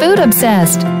 and Food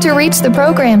Obsessed. To reach the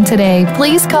program today,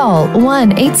 please call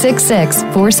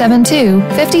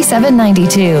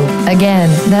 1-866-472-5792. Again,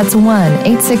 that's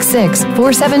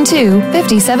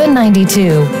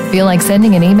 1-866-472-5792. Feel like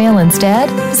sending an email instead?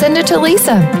 Send it to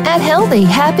Lisa at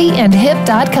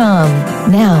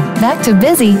healthyhappyandhip.com. Now, back to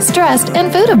Busy, Stressed,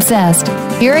 and Food Obsessed.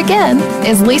 Here again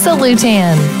is Lisa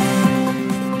Lutan.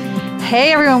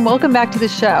 Hey everyone, welcome back to the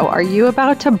show. Are you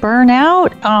about to burn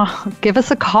out? Give us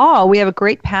a call. We have a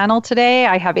great panel today.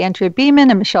 I have Andrea Beeman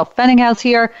and Michelle Fenninghaus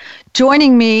here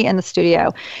joining me in the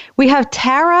studio. We have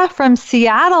Tara from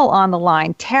Seattle on the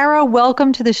line. Tara,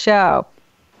 welcome to the show.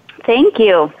 Thank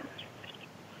you.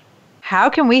 How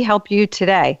can we help you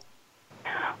today?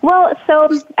 Well, so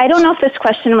I don't know if this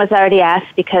question was already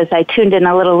asked because I tuned in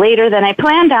a little later than I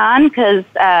planned on because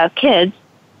kids.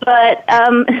 But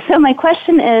so my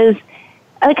question is,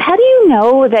 like, how do you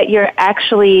know that you're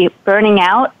actually burning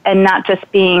out and not just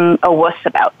being a wuss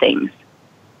about things?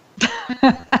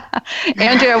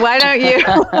 Andrea, why don't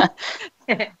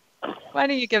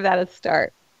you give that a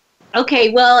start? Okay,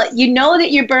 well, you know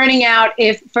that you're burning out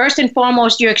if, first and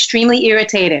foremost, you're extremely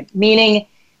irritated, meaning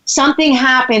something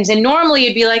happens, and normally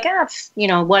you'd be like,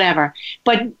 whatever.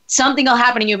 But something will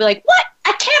happen, and you'll be like, what?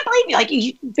 I can't believe you. Like,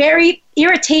 very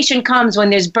irritation comes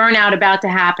when there's burnout about to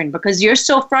happen because you're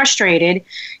so frustrated.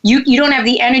 You don't have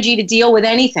the energy to deal with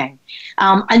anything.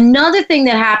 Another thing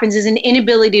that happens is an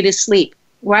inability to sleep,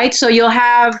 right? So you'll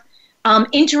have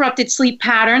interrupted sleep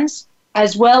patterns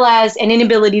as well as an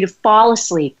inability to fall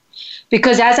asleep.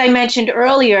 Because as I mentioned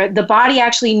earlier, the body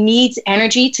actually needs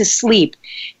energy to sleep.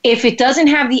 If it doesn't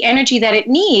have the energy that it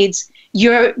needs,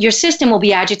 your system will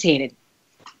be agitated.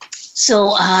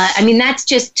 So, that's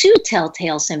just two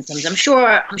telltale symptoms. I'm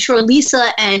sure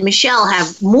Lisa and Michelle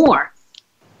have more.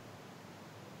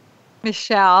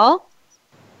 Michelle?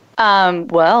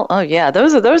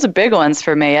 Those are big ones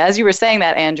for me. As you were saying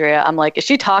that, Andrea, I'm like, is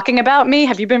she talking about me?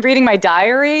 Have you been reading my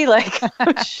diary? Like,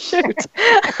 oh, shoot.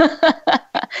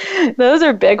 Those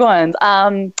are big ones.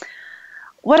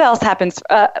 What else happens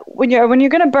when you're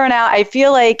going to burn out? I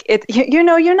feel like you're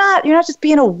not just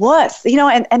being a wuss,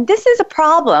 and this is a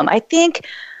problem. I think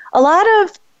a lot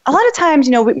of times,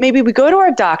 maybe we go to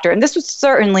our doctor, and this was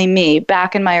certainly me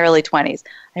back in my early 20s.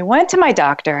 I went to my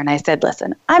doctor and I said,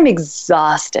 listen, I'm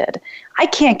exhausted. I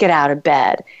can't get out of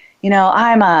bed.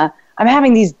 I'm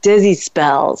having these dizzy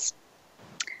spells.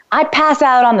 I pass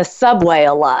out on the subway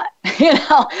a lot.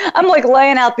 I'm like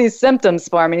laying out these symptoms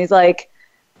for him, and he's like,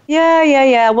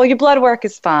 yeah. Well, your blood work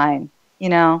is fine.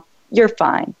 You're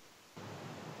fine.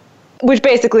 Which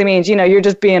basically means, you're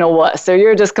just being a wuss, or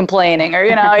you're just complaining, or,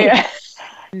 And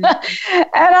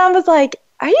I was like,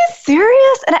 are you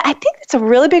serious? And I think it's a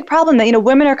really big problem that,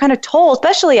 women are kind of told,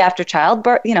 especially after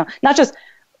childbirth, not just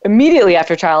immediately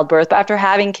after childbirth, but after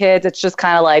having kids, it's just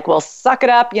kind of like, well, suck it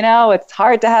up. It's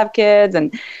hard to have kids,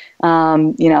 and,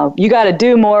 you got to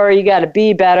do more. You got to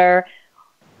be better.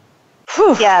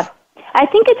 Whew. Yeah. I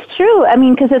think it's true.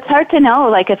 Because it's hard to know,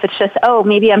 like, if it's just,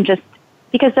 maybe I'm just,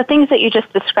 because the things that you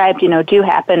just described, do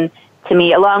happen to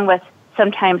me, along with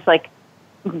sometimes, like,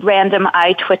 random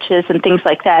eye twitches and things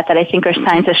like that I think are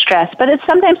signs of stress. But it's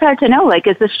sometimes hard to know, like,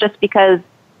 is this just because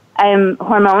I'm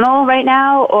hormonal right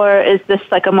now, or is this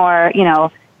like a more,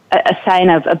 a sign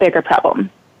of a bigger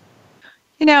problem?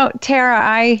 Tara,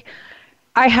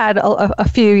 I had a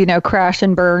few, crash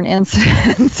and burn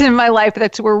incidents in my life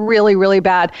that were really, really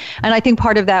bad. And I think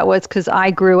part of that was because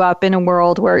I grew up in a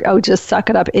world where, just suck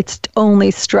it up. It's only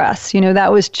stress.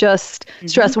 That was just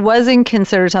stress wasn't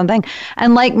considered something.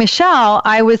 And like Michelle,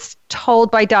 I was told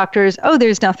by doctors,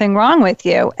 there's nothing wrong with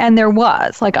you. And there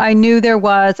was. Like, I knew there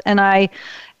was, and I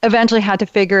eventually had to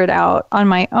figure it out on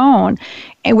my own,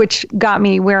 which got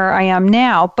me where I am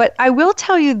now. But I will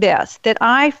tell you this, that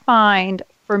I find,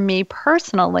 for me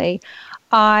personally,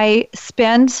 I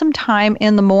spend some time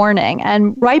in the morning,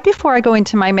 and right before I go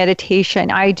into my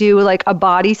meditation, I do like a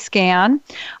body scan.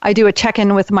 I do a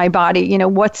check-in with my body,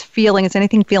 what's feeling, is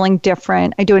anything feeling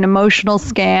different? I do an emotional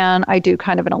scan. I do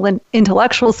kind of an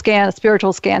intellectual scan, a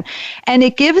spiritual scan, and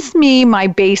it gives me my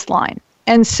baseline.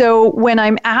 And so when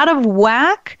I'm out of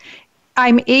whack,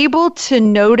 I'm able to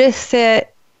notice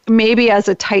it maybe as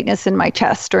a tightness in my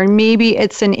chest, or maybe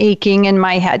it's an aching in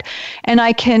my head. And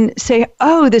I can say,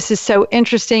 this is so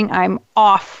interesting. I'm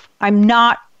off. I'm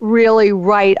not really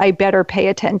right. I better pay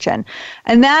attention.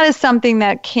 And that is something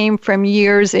that came from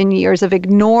years and years of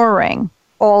ignoring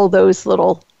all those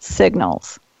little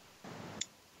signals.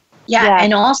 Yeah.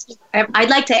 And also, I'd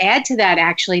like to add to that,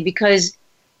 actually, because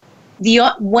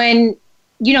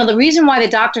the reason why the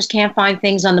doctors can't find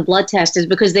things on the blood test is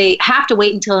because they have to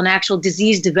wait until an actual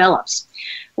disease develops,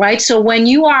 right? So when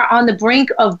you are on the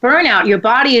brink of burnout, your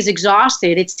body is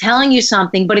exhausted. It's telling you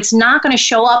something, but it's not going to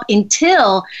show up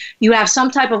until you have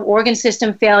some type of organ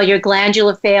system failure,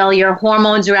 glandular failure,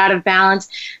 hormones are out of balance.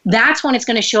 That's when it's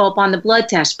going to show up on the blood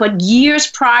test. But years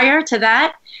prior to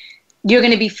that, you're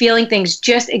going to be feeling things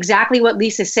just exactly what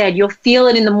Lisa said. You'll feel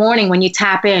it in the morning when you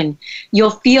tap in. You'll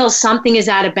feel something is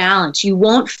out of balance. You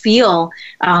won't feel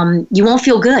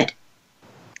good.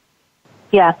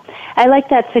 Yeah, I like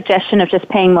that suggestion of just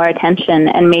paying more attention,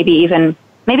 and maybe even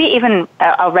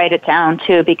I'll write it down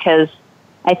too, because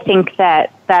I think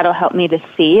that'll help me to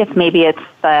see if maybe it's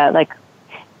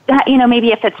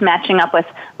maybe if it's matching up with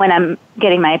when I'm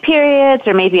getting my periods,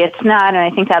 or maybe it's not. And I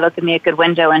think that'll give me a good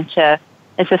window into,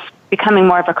 is this becoming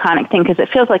more of a chronic thing? Because it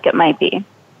feels like it might be.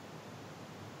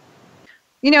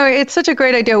 It's such a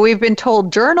great idea. We've been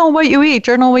told journal what you eat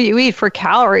for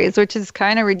calories, which is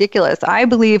kind of ridiculous. I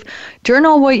believe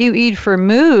journal what you eat for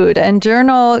mood, and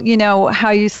journal,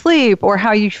 how you sleep or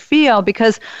how you feel,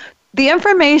 because the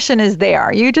information is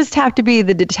there. You just have to be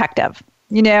the detective,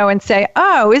 and say,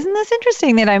 isn't this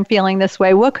interesting that I'm feeling this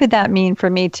way? What could that mean for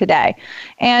me today?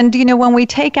 And, when we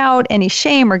take out any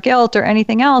shame or guilt or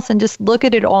anything else and just look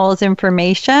at it all as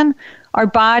information, our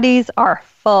bodies are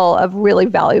full of really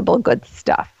valuable, good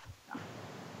stuff.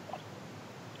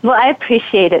 Well, I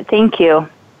appreciate it. Thank you.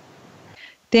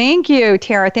 Thank you,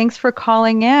 Tara. Thanks for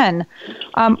calling in.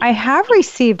 I have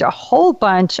received a whole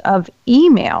bunch of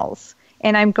emails,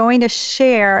 and I'm going to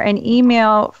share an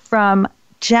email from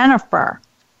Jennifer.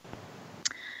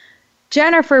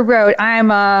 Jennifer wrote,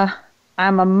 I'm a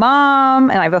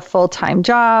mom and I have a full-time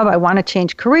job. I want to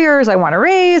change careers. I want to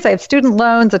raise. I have student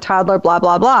loans, a toddler, blah,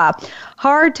 blah, blah.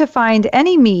 Hard to find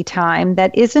any me time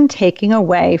that isn't taking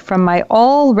away from my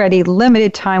already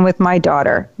limited time with my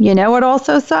daughter. You know what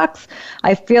also sucks?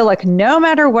 I feel like no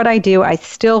matter what I do, I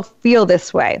still feel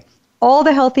this way. All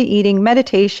the healthy eating,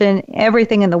 meditation,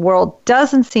 everything in the world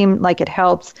doesn't seem like it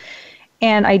helps.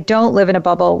 And I don't live in a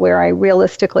bubble where I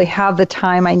realistically have the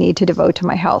time I need to devote to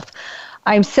my health.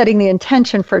 I'm setting the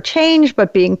intention for change,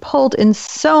 but being pulled in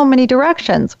so many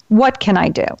directions. What can I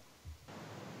do?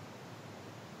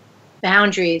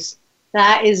 Boundaries.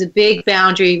 That is a big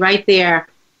boundary right there.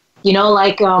 When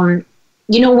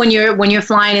you're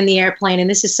flying in the airplane, and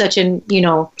this is such an,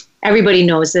 everybody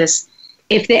knows this.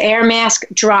 If the air mask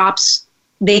drops,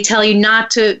 they tell you not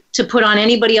to put on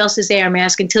anybody else's air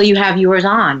mask until you have yours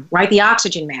on, right? The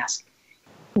oxygen mask.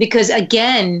 Because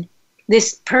again,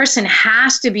 this person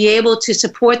has to be able to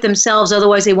support themselves,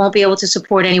 otherwise they won't be able to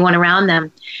support anyone around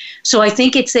them. So I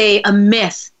think it's a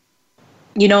myth.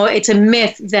 It's a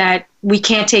myth that we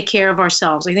can't take care of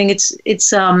ourselves. I think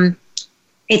it's a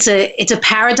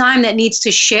paradigm that needs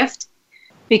to shift,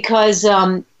 because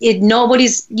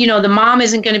nobody's, the mom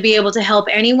isn't going to be able to help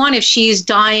anyone if she's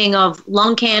dying of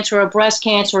lung cancer or breast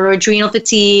cancer or adrenal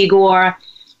fatigue or,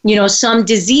 some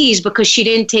disease because she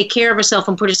didn't take care of herself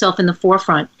and put herself in the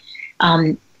forefront.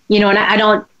 And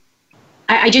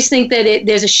I just think that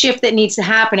there's a shift that needs to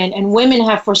happen. And women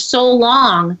have for so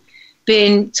long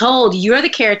been told, you're the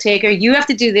caretaker, you have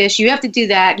to do this, you have to do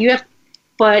that,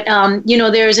 But,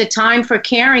 there's a time for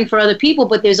caring for other people,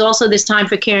 but there's also this time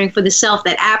for caring for the self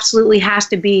that absolutely has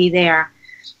to be there.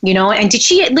 And did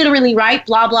she literally write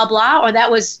blah, blah, blah? Or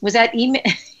was that email?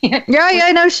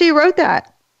 Yeah, no, she wrote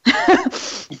that.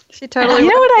 She totally. You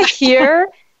know what I hear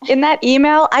in that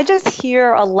email? I just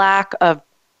hear a lack of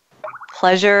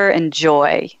pleasure and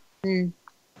joy. And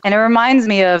it reminds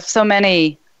me of so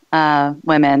many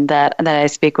women that I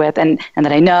speak with and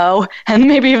that I know, and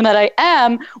maybe even that I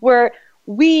am, where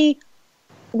we've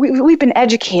been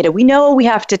educated. We know we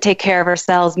have to take care of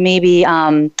ourselves. Maybe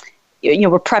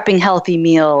we're prepping healthy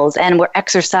meals and we're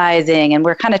exercising and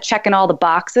we're kind of checking all the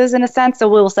boxes in a sense. So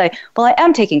we'll say, well, I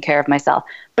am taking care of myself,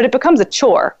 but it becomes a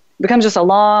chore. It becomes just a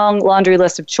long laundry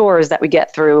list of chores that we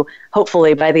get through,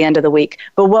 hopefully by the end of the week.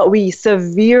 But what we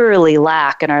severely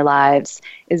lack in our lives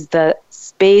is the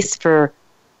space for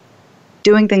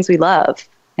doing things we love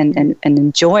and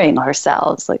enjoying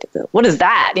ourselves. Like, what is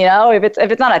that? If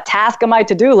it's not a task on my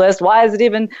to-do list, why is it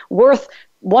even worth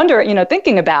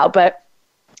thinking about? But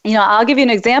I'll give you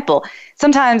an example.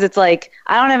 Sometimes it's like,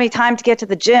 I don't have any time to get to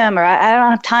the gym, or I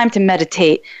don't have time to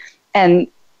meditate. And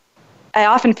I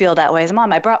often feel that way as a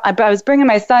mom. I was bringing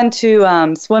my son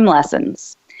to swim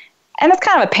lessons. And it's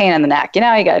kind of a pain in the neck. You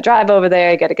got to drive over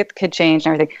there, you got to get the kid changed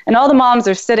and everything. And all the moms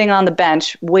are sitting on the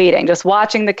bench waiting, just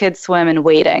watching the kids swim and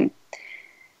waiting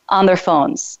on their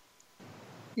phones.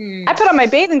 I put on my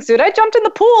bathing suit. I jumped in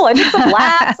the pool. I did some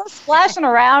laps. I'm splashing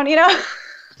around,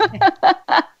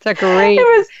 It's a great.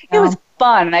 It was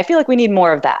fun, and I feel like we need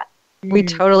more of that. We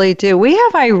totally do. We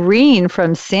have Irene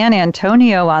from San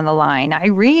Antonio on the line.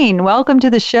 Irene, welcome to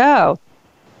the show.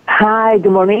 Hi,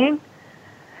 good morning.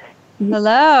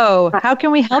 Hello. How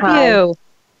can we help you?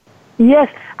 Yes,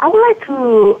 I would like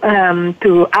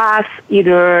to ask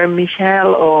either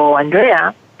Michelle or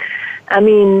Andrea.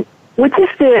 Which is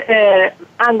the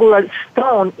angular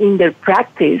stone in their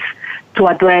practice to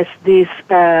address this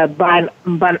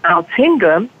burnout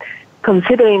syndrome,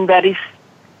 considering that it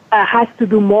has to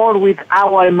do more with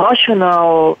our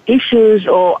emotional issues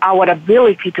or our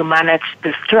ability to manage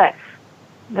the stress.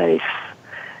 It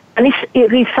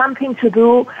is something to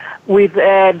do with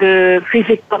the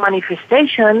physical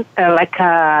manifestation, like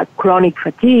chronic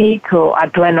fatigue or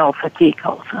adrenal fatigue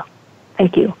also.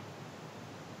 Thank you.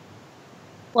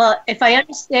 Well, if I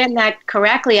understand that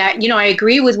correctly, I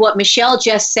agree with what Michelle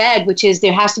just said, which is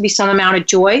there has to be some amount of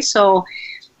joy. So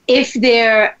if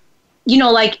there,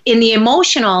 like in the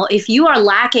emotional, if you are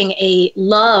lacking a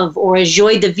love or a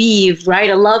joie de vivre, right,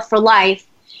 a love for life,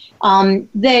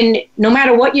 then no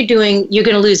matter what you're doing, you're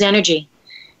going to lose energy.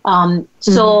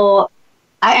 So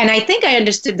I think I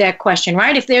understood that question,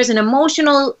 right? If there's an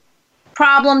emotional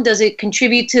problem, does it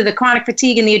contribute to the chronic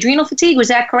fatigue and the adrenal fatigue? Was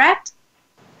that correct?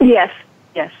 Yes.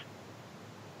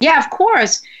 Yeah, of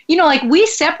course. Like we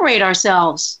separate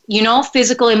ourselves,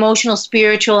 physical, emotional,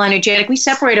 spiritual, energetic. We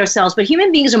separate ourselves, but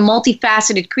human beings are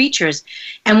multifaceted creatures.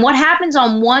 And what happens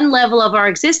on one level of our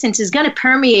existence is going to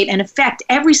permeate and affect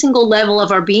every single level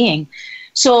of our being.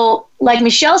 So like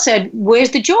Michelle said,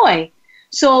 where's the joy?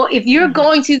 So if you're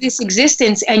going through this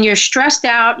existence and you're stressed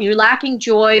out, you're lacking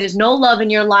joy, there's no love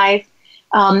in your life,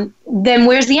 then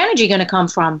where's the energy going to come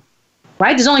from?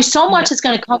 Right? There's only so much that's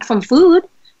going to come from food.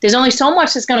 There's only so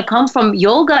much that's going to come from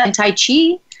yoga and Tai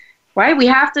Chi, right?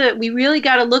 We really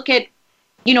got to look at,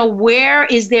 where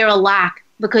is there a lack?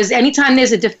 Because anytime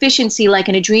there's a deficiency, like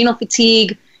an adrenal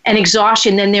fatigue and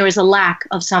exhaustion, then there is a lack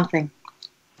of something.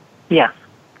 Yeah,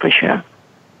 for sure.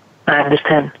 I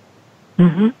understand.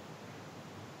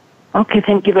 Okay,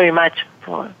 thank you very much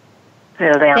for the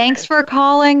answer. Thanks for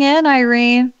calling in,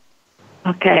 Irene.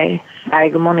 Okay. Bye,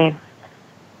 good morning.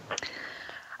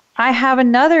 I have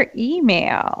another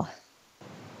email.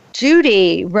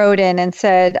 Judy wrote in and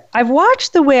said, I've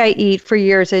watched the way I eat for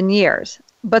years and years,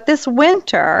 but this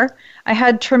winter I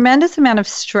had tremendous amount of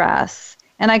stress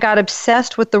and I got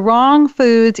obsessed with the wrong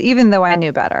foods even though I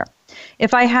knew better.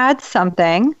 If I had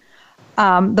something,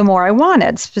 the more I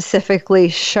wanted, specifically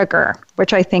sugar,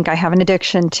 which I think I have an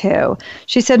addiction to.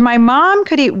 She said, my mom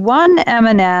could eat one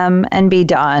M&M and be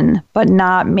done, but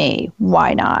not me.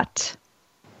 Why not?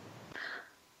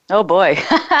 Oh, boy.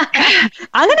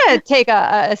 I'm going to take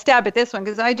a stab at this one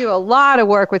because I do a lot of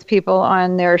work with people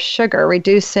on their sugar,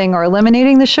 reducing or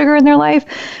eliminating the sugar in their life.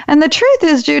 And the truth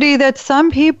is, Judy, that some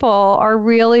people are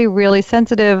really, really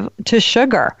sensitive to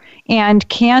sugar and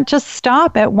can't just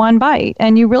stop at one bite.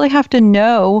 And you really have to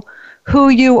know who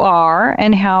you are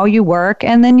and how you work.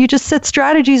 And then you just set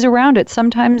strategies around it.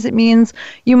 Sometimes it means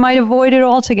you might avoid it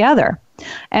altogether.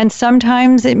 And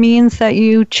sometimes it means that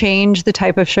you change the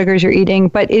type of sugars you're eating,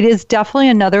 but it is definitely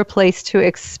another place to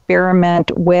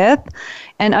experiment with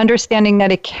and understanding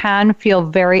that it can feel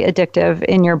very addictive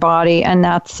in your body. And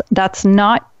that's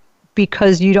not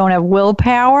because you don't have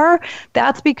willpower.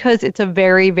 That's because it's a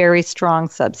very, very strong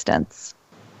substance.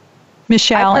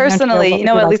 Michelle? I personally, you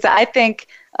know what, Lisa, I think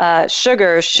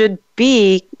sugar should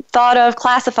be thought of,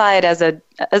 classified as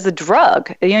a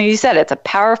drug. You know, you said it's a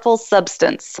powerful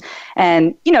substance.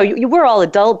 And, you know, we're all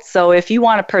adults, so if you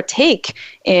want to partake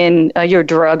in your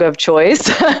drug of choice,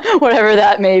 whatever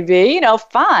that may be, you know,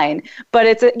 fine. But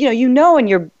it's, you know in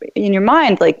your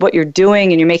mind, like what you're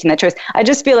doing and you're making that choice. I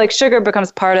just feel like sugar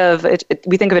becomes part of it.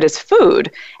 We think of it as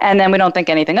food, and then we don't think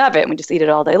anything of it. And we just eat it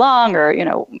all day long, or, you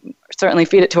know, certainly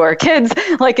feed it to our kids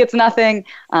like it's nothing.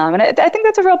 And I think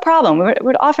that's a real problem.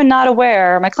 We're often not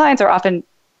aware, my clients are often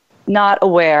not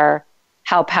aware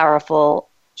how powerful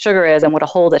sugar is and what a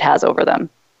hold it has over them.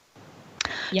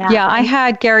 Yeah, I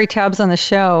had Gary Taubes on the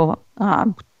show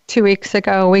 2 weeks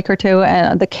ago, a week or two,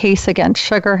 and The Case Against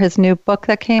Sugar, his new book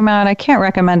that came out. I can't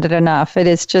recommend it enough. It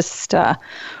is just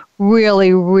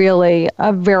really, really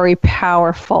a very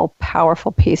powerful,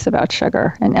 powerful piece about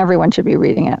sugar, and everyone should be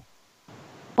reading it.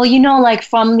 Well, you know, like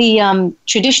from the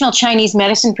traditional Chinese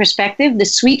medicine perspective, the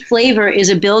sweet flavor is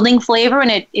a building flavor,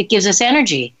 and it gives us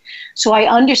energy. So I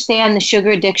understand the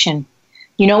sugar addiction.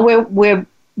 You know,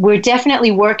 we're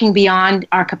definitely working beyond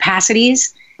our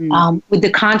capacities with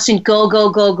the constant go, go,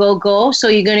 go, go, go. So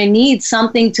you're going to need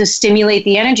something to stimulate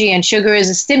the energy, and sugar is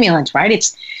a stimulant, right?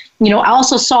 It's, you know,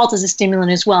 also salt is a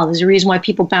stimulant as well. There's a reason why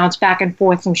people bounce back and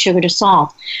forth from sugar to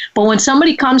salt. But when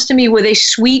somebody comes to me with a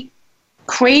sweet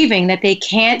craving that they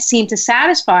can't seem to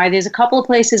satisfy, there's a couple of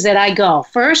places that I go.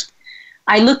 First,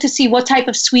 I look to see what type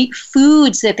of sweet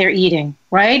foods that they're eating,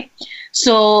 right?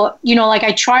 So, you know, like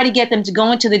I try to get them to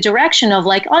go into the direction of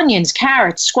like onions,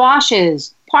 carrots,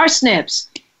 squashes, parsnips,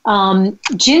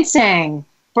 ginseng,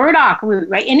 burdock root,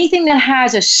 right? Anything that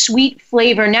has a sweet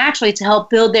flavor naturally to help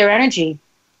build their energy.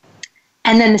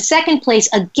 And then the second place,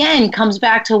 again, comes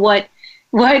back to what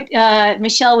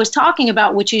Michelle was talking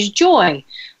about, which is joy.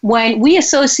 When we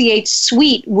associate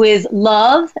sweet with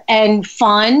love and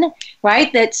fun,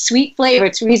 right? That sweet flavor,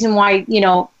 it's the reason why, you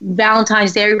know,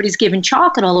 Valentine's Day, everybody's giving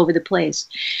chocolate all over the place.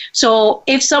 So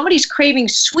if somebody's craving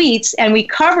sweets and we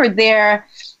covered their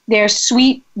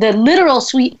sweet, the literal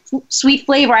sweet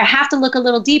flavor, I have to look a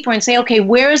little deeper and say, okay,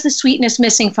 where is the sweetness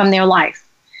missing from their life?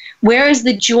 Where is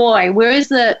the joy? Where is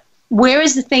the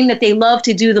thing that they love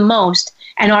to do the most?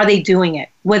 And are they doing it?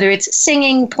 Whether it's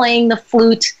singing, playing the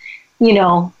flute,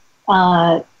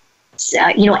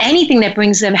 anything that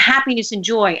brings them happiness and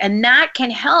joy. And that can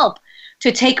help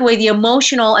to take away the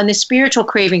emotional and the spiritual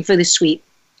craving for the sweet.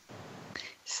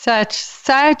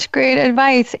 Such great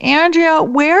advice. Andrea,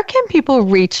 where can people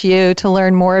reach you to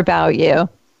learn more about you?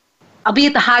 I'll be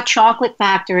at the Hot Chocolate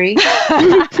Factory.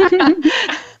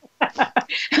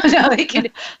 No, they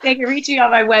can reach me on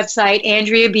my website,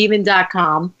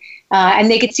 AndreaBeeman.com.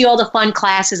 And they can see all the fun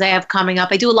classes I have coming up.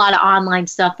 I do a lot of online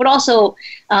stuff, but also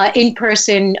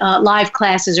in-person live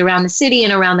classes around the city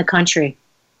and around the country.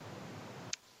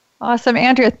 Awesome.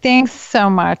 Andrea, thanks so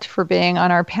much for being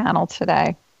on our panel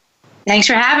today. Thanks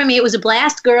for having me. It was a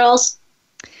blast, girls.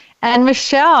 And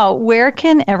Michelle, where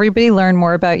can everybody learn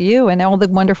more about you and all the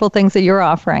wonderful things that you're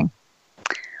offering?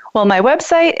 Well, my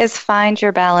website is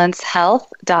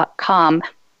findyourbalancehealth.com,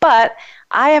 but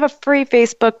I have a free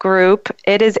Facebook group.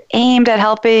 It is aimed at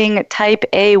helping type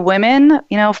A women,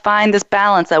 find this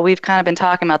balance that we've kind of been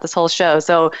talking about this whole show.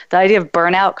 So the idea of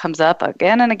burnout comes up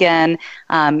again and again,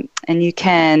 and you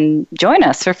can join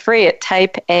us for free at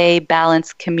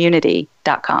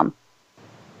typeabalancecommunity.com.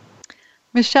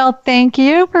 Michelle, thank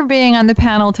you for being on the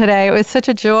panel today. It was such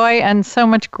a joy and so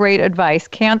much great advice.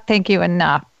 Can't thank you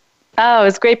enough. Oh, it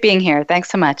was great being here. Thanks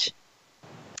so much.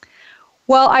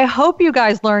 Well, I hope you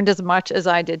guys learned as much as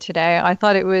I did today. I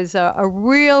thought it was a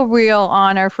real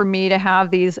honor for me to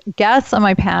have these guests on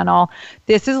my panel.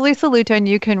 This is Lisa Luton.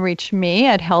 You can reach me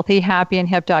at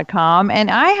healthyhappyandhip.com.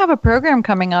 And I have a program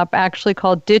coming up actually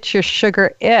called Ditch Your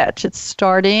Sugar Itch. It's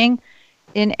starting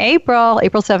in April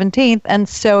 17th. And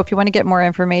so if you want to get more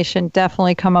information,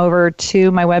 definitely come over to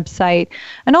my website.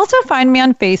 And also find me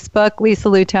on Facebook, Lisa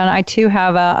Luton. I too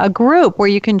have a group where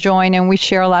you can join, and we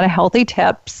share a lot of healthy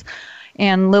tips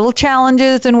and little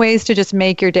challenges and ways to just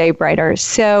make your day brighter.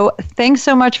 So thanks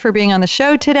so much for being on the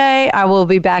show today. I will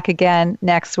be back again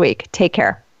next week. Take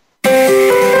care.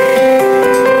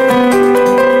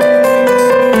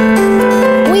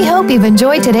 We hope you've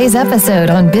enjoyed today's episode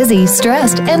on Busy,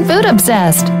 Stressed, and Food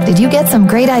Obsessed. Did you get some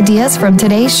great ideas from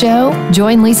today's show?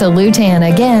 Join Lisa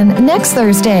Lutan again next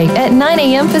Thursday at 9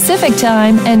 a.m. Pacific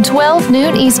Time and 12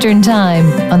 noon Eastern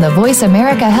Time on the Voice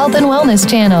America Health and Wellness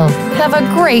Channel. Have a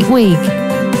great week.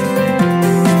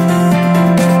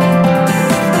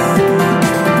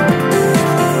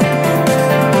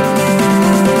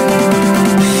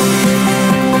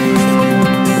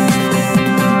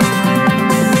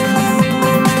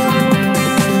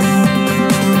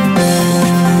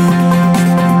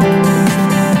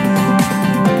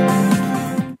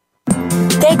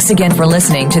 again for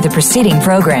listening to the preceding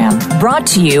program, brought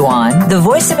to you on the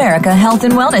Voice America Health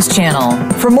and Wellness Channel.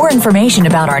 For more information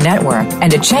about our network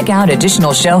and to check out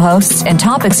additional show hosts and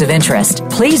topics of interest,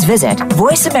 please visit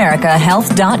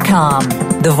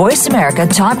voiceamericahealth.com. The Voice America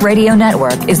Talk Radio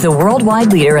Network is the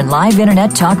worldwide leader in live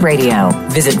Internet talk radio.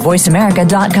 Visit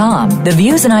voiceamerica.com. The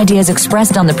views and ideas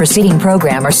expressed on the preceding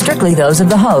program are strictly those of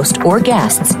the host or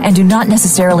guests and do not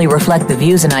necessarily reflect the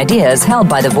views and ideas held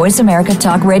by the Voice America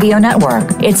Talk Radio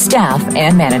Network, its staff,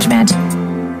 and management.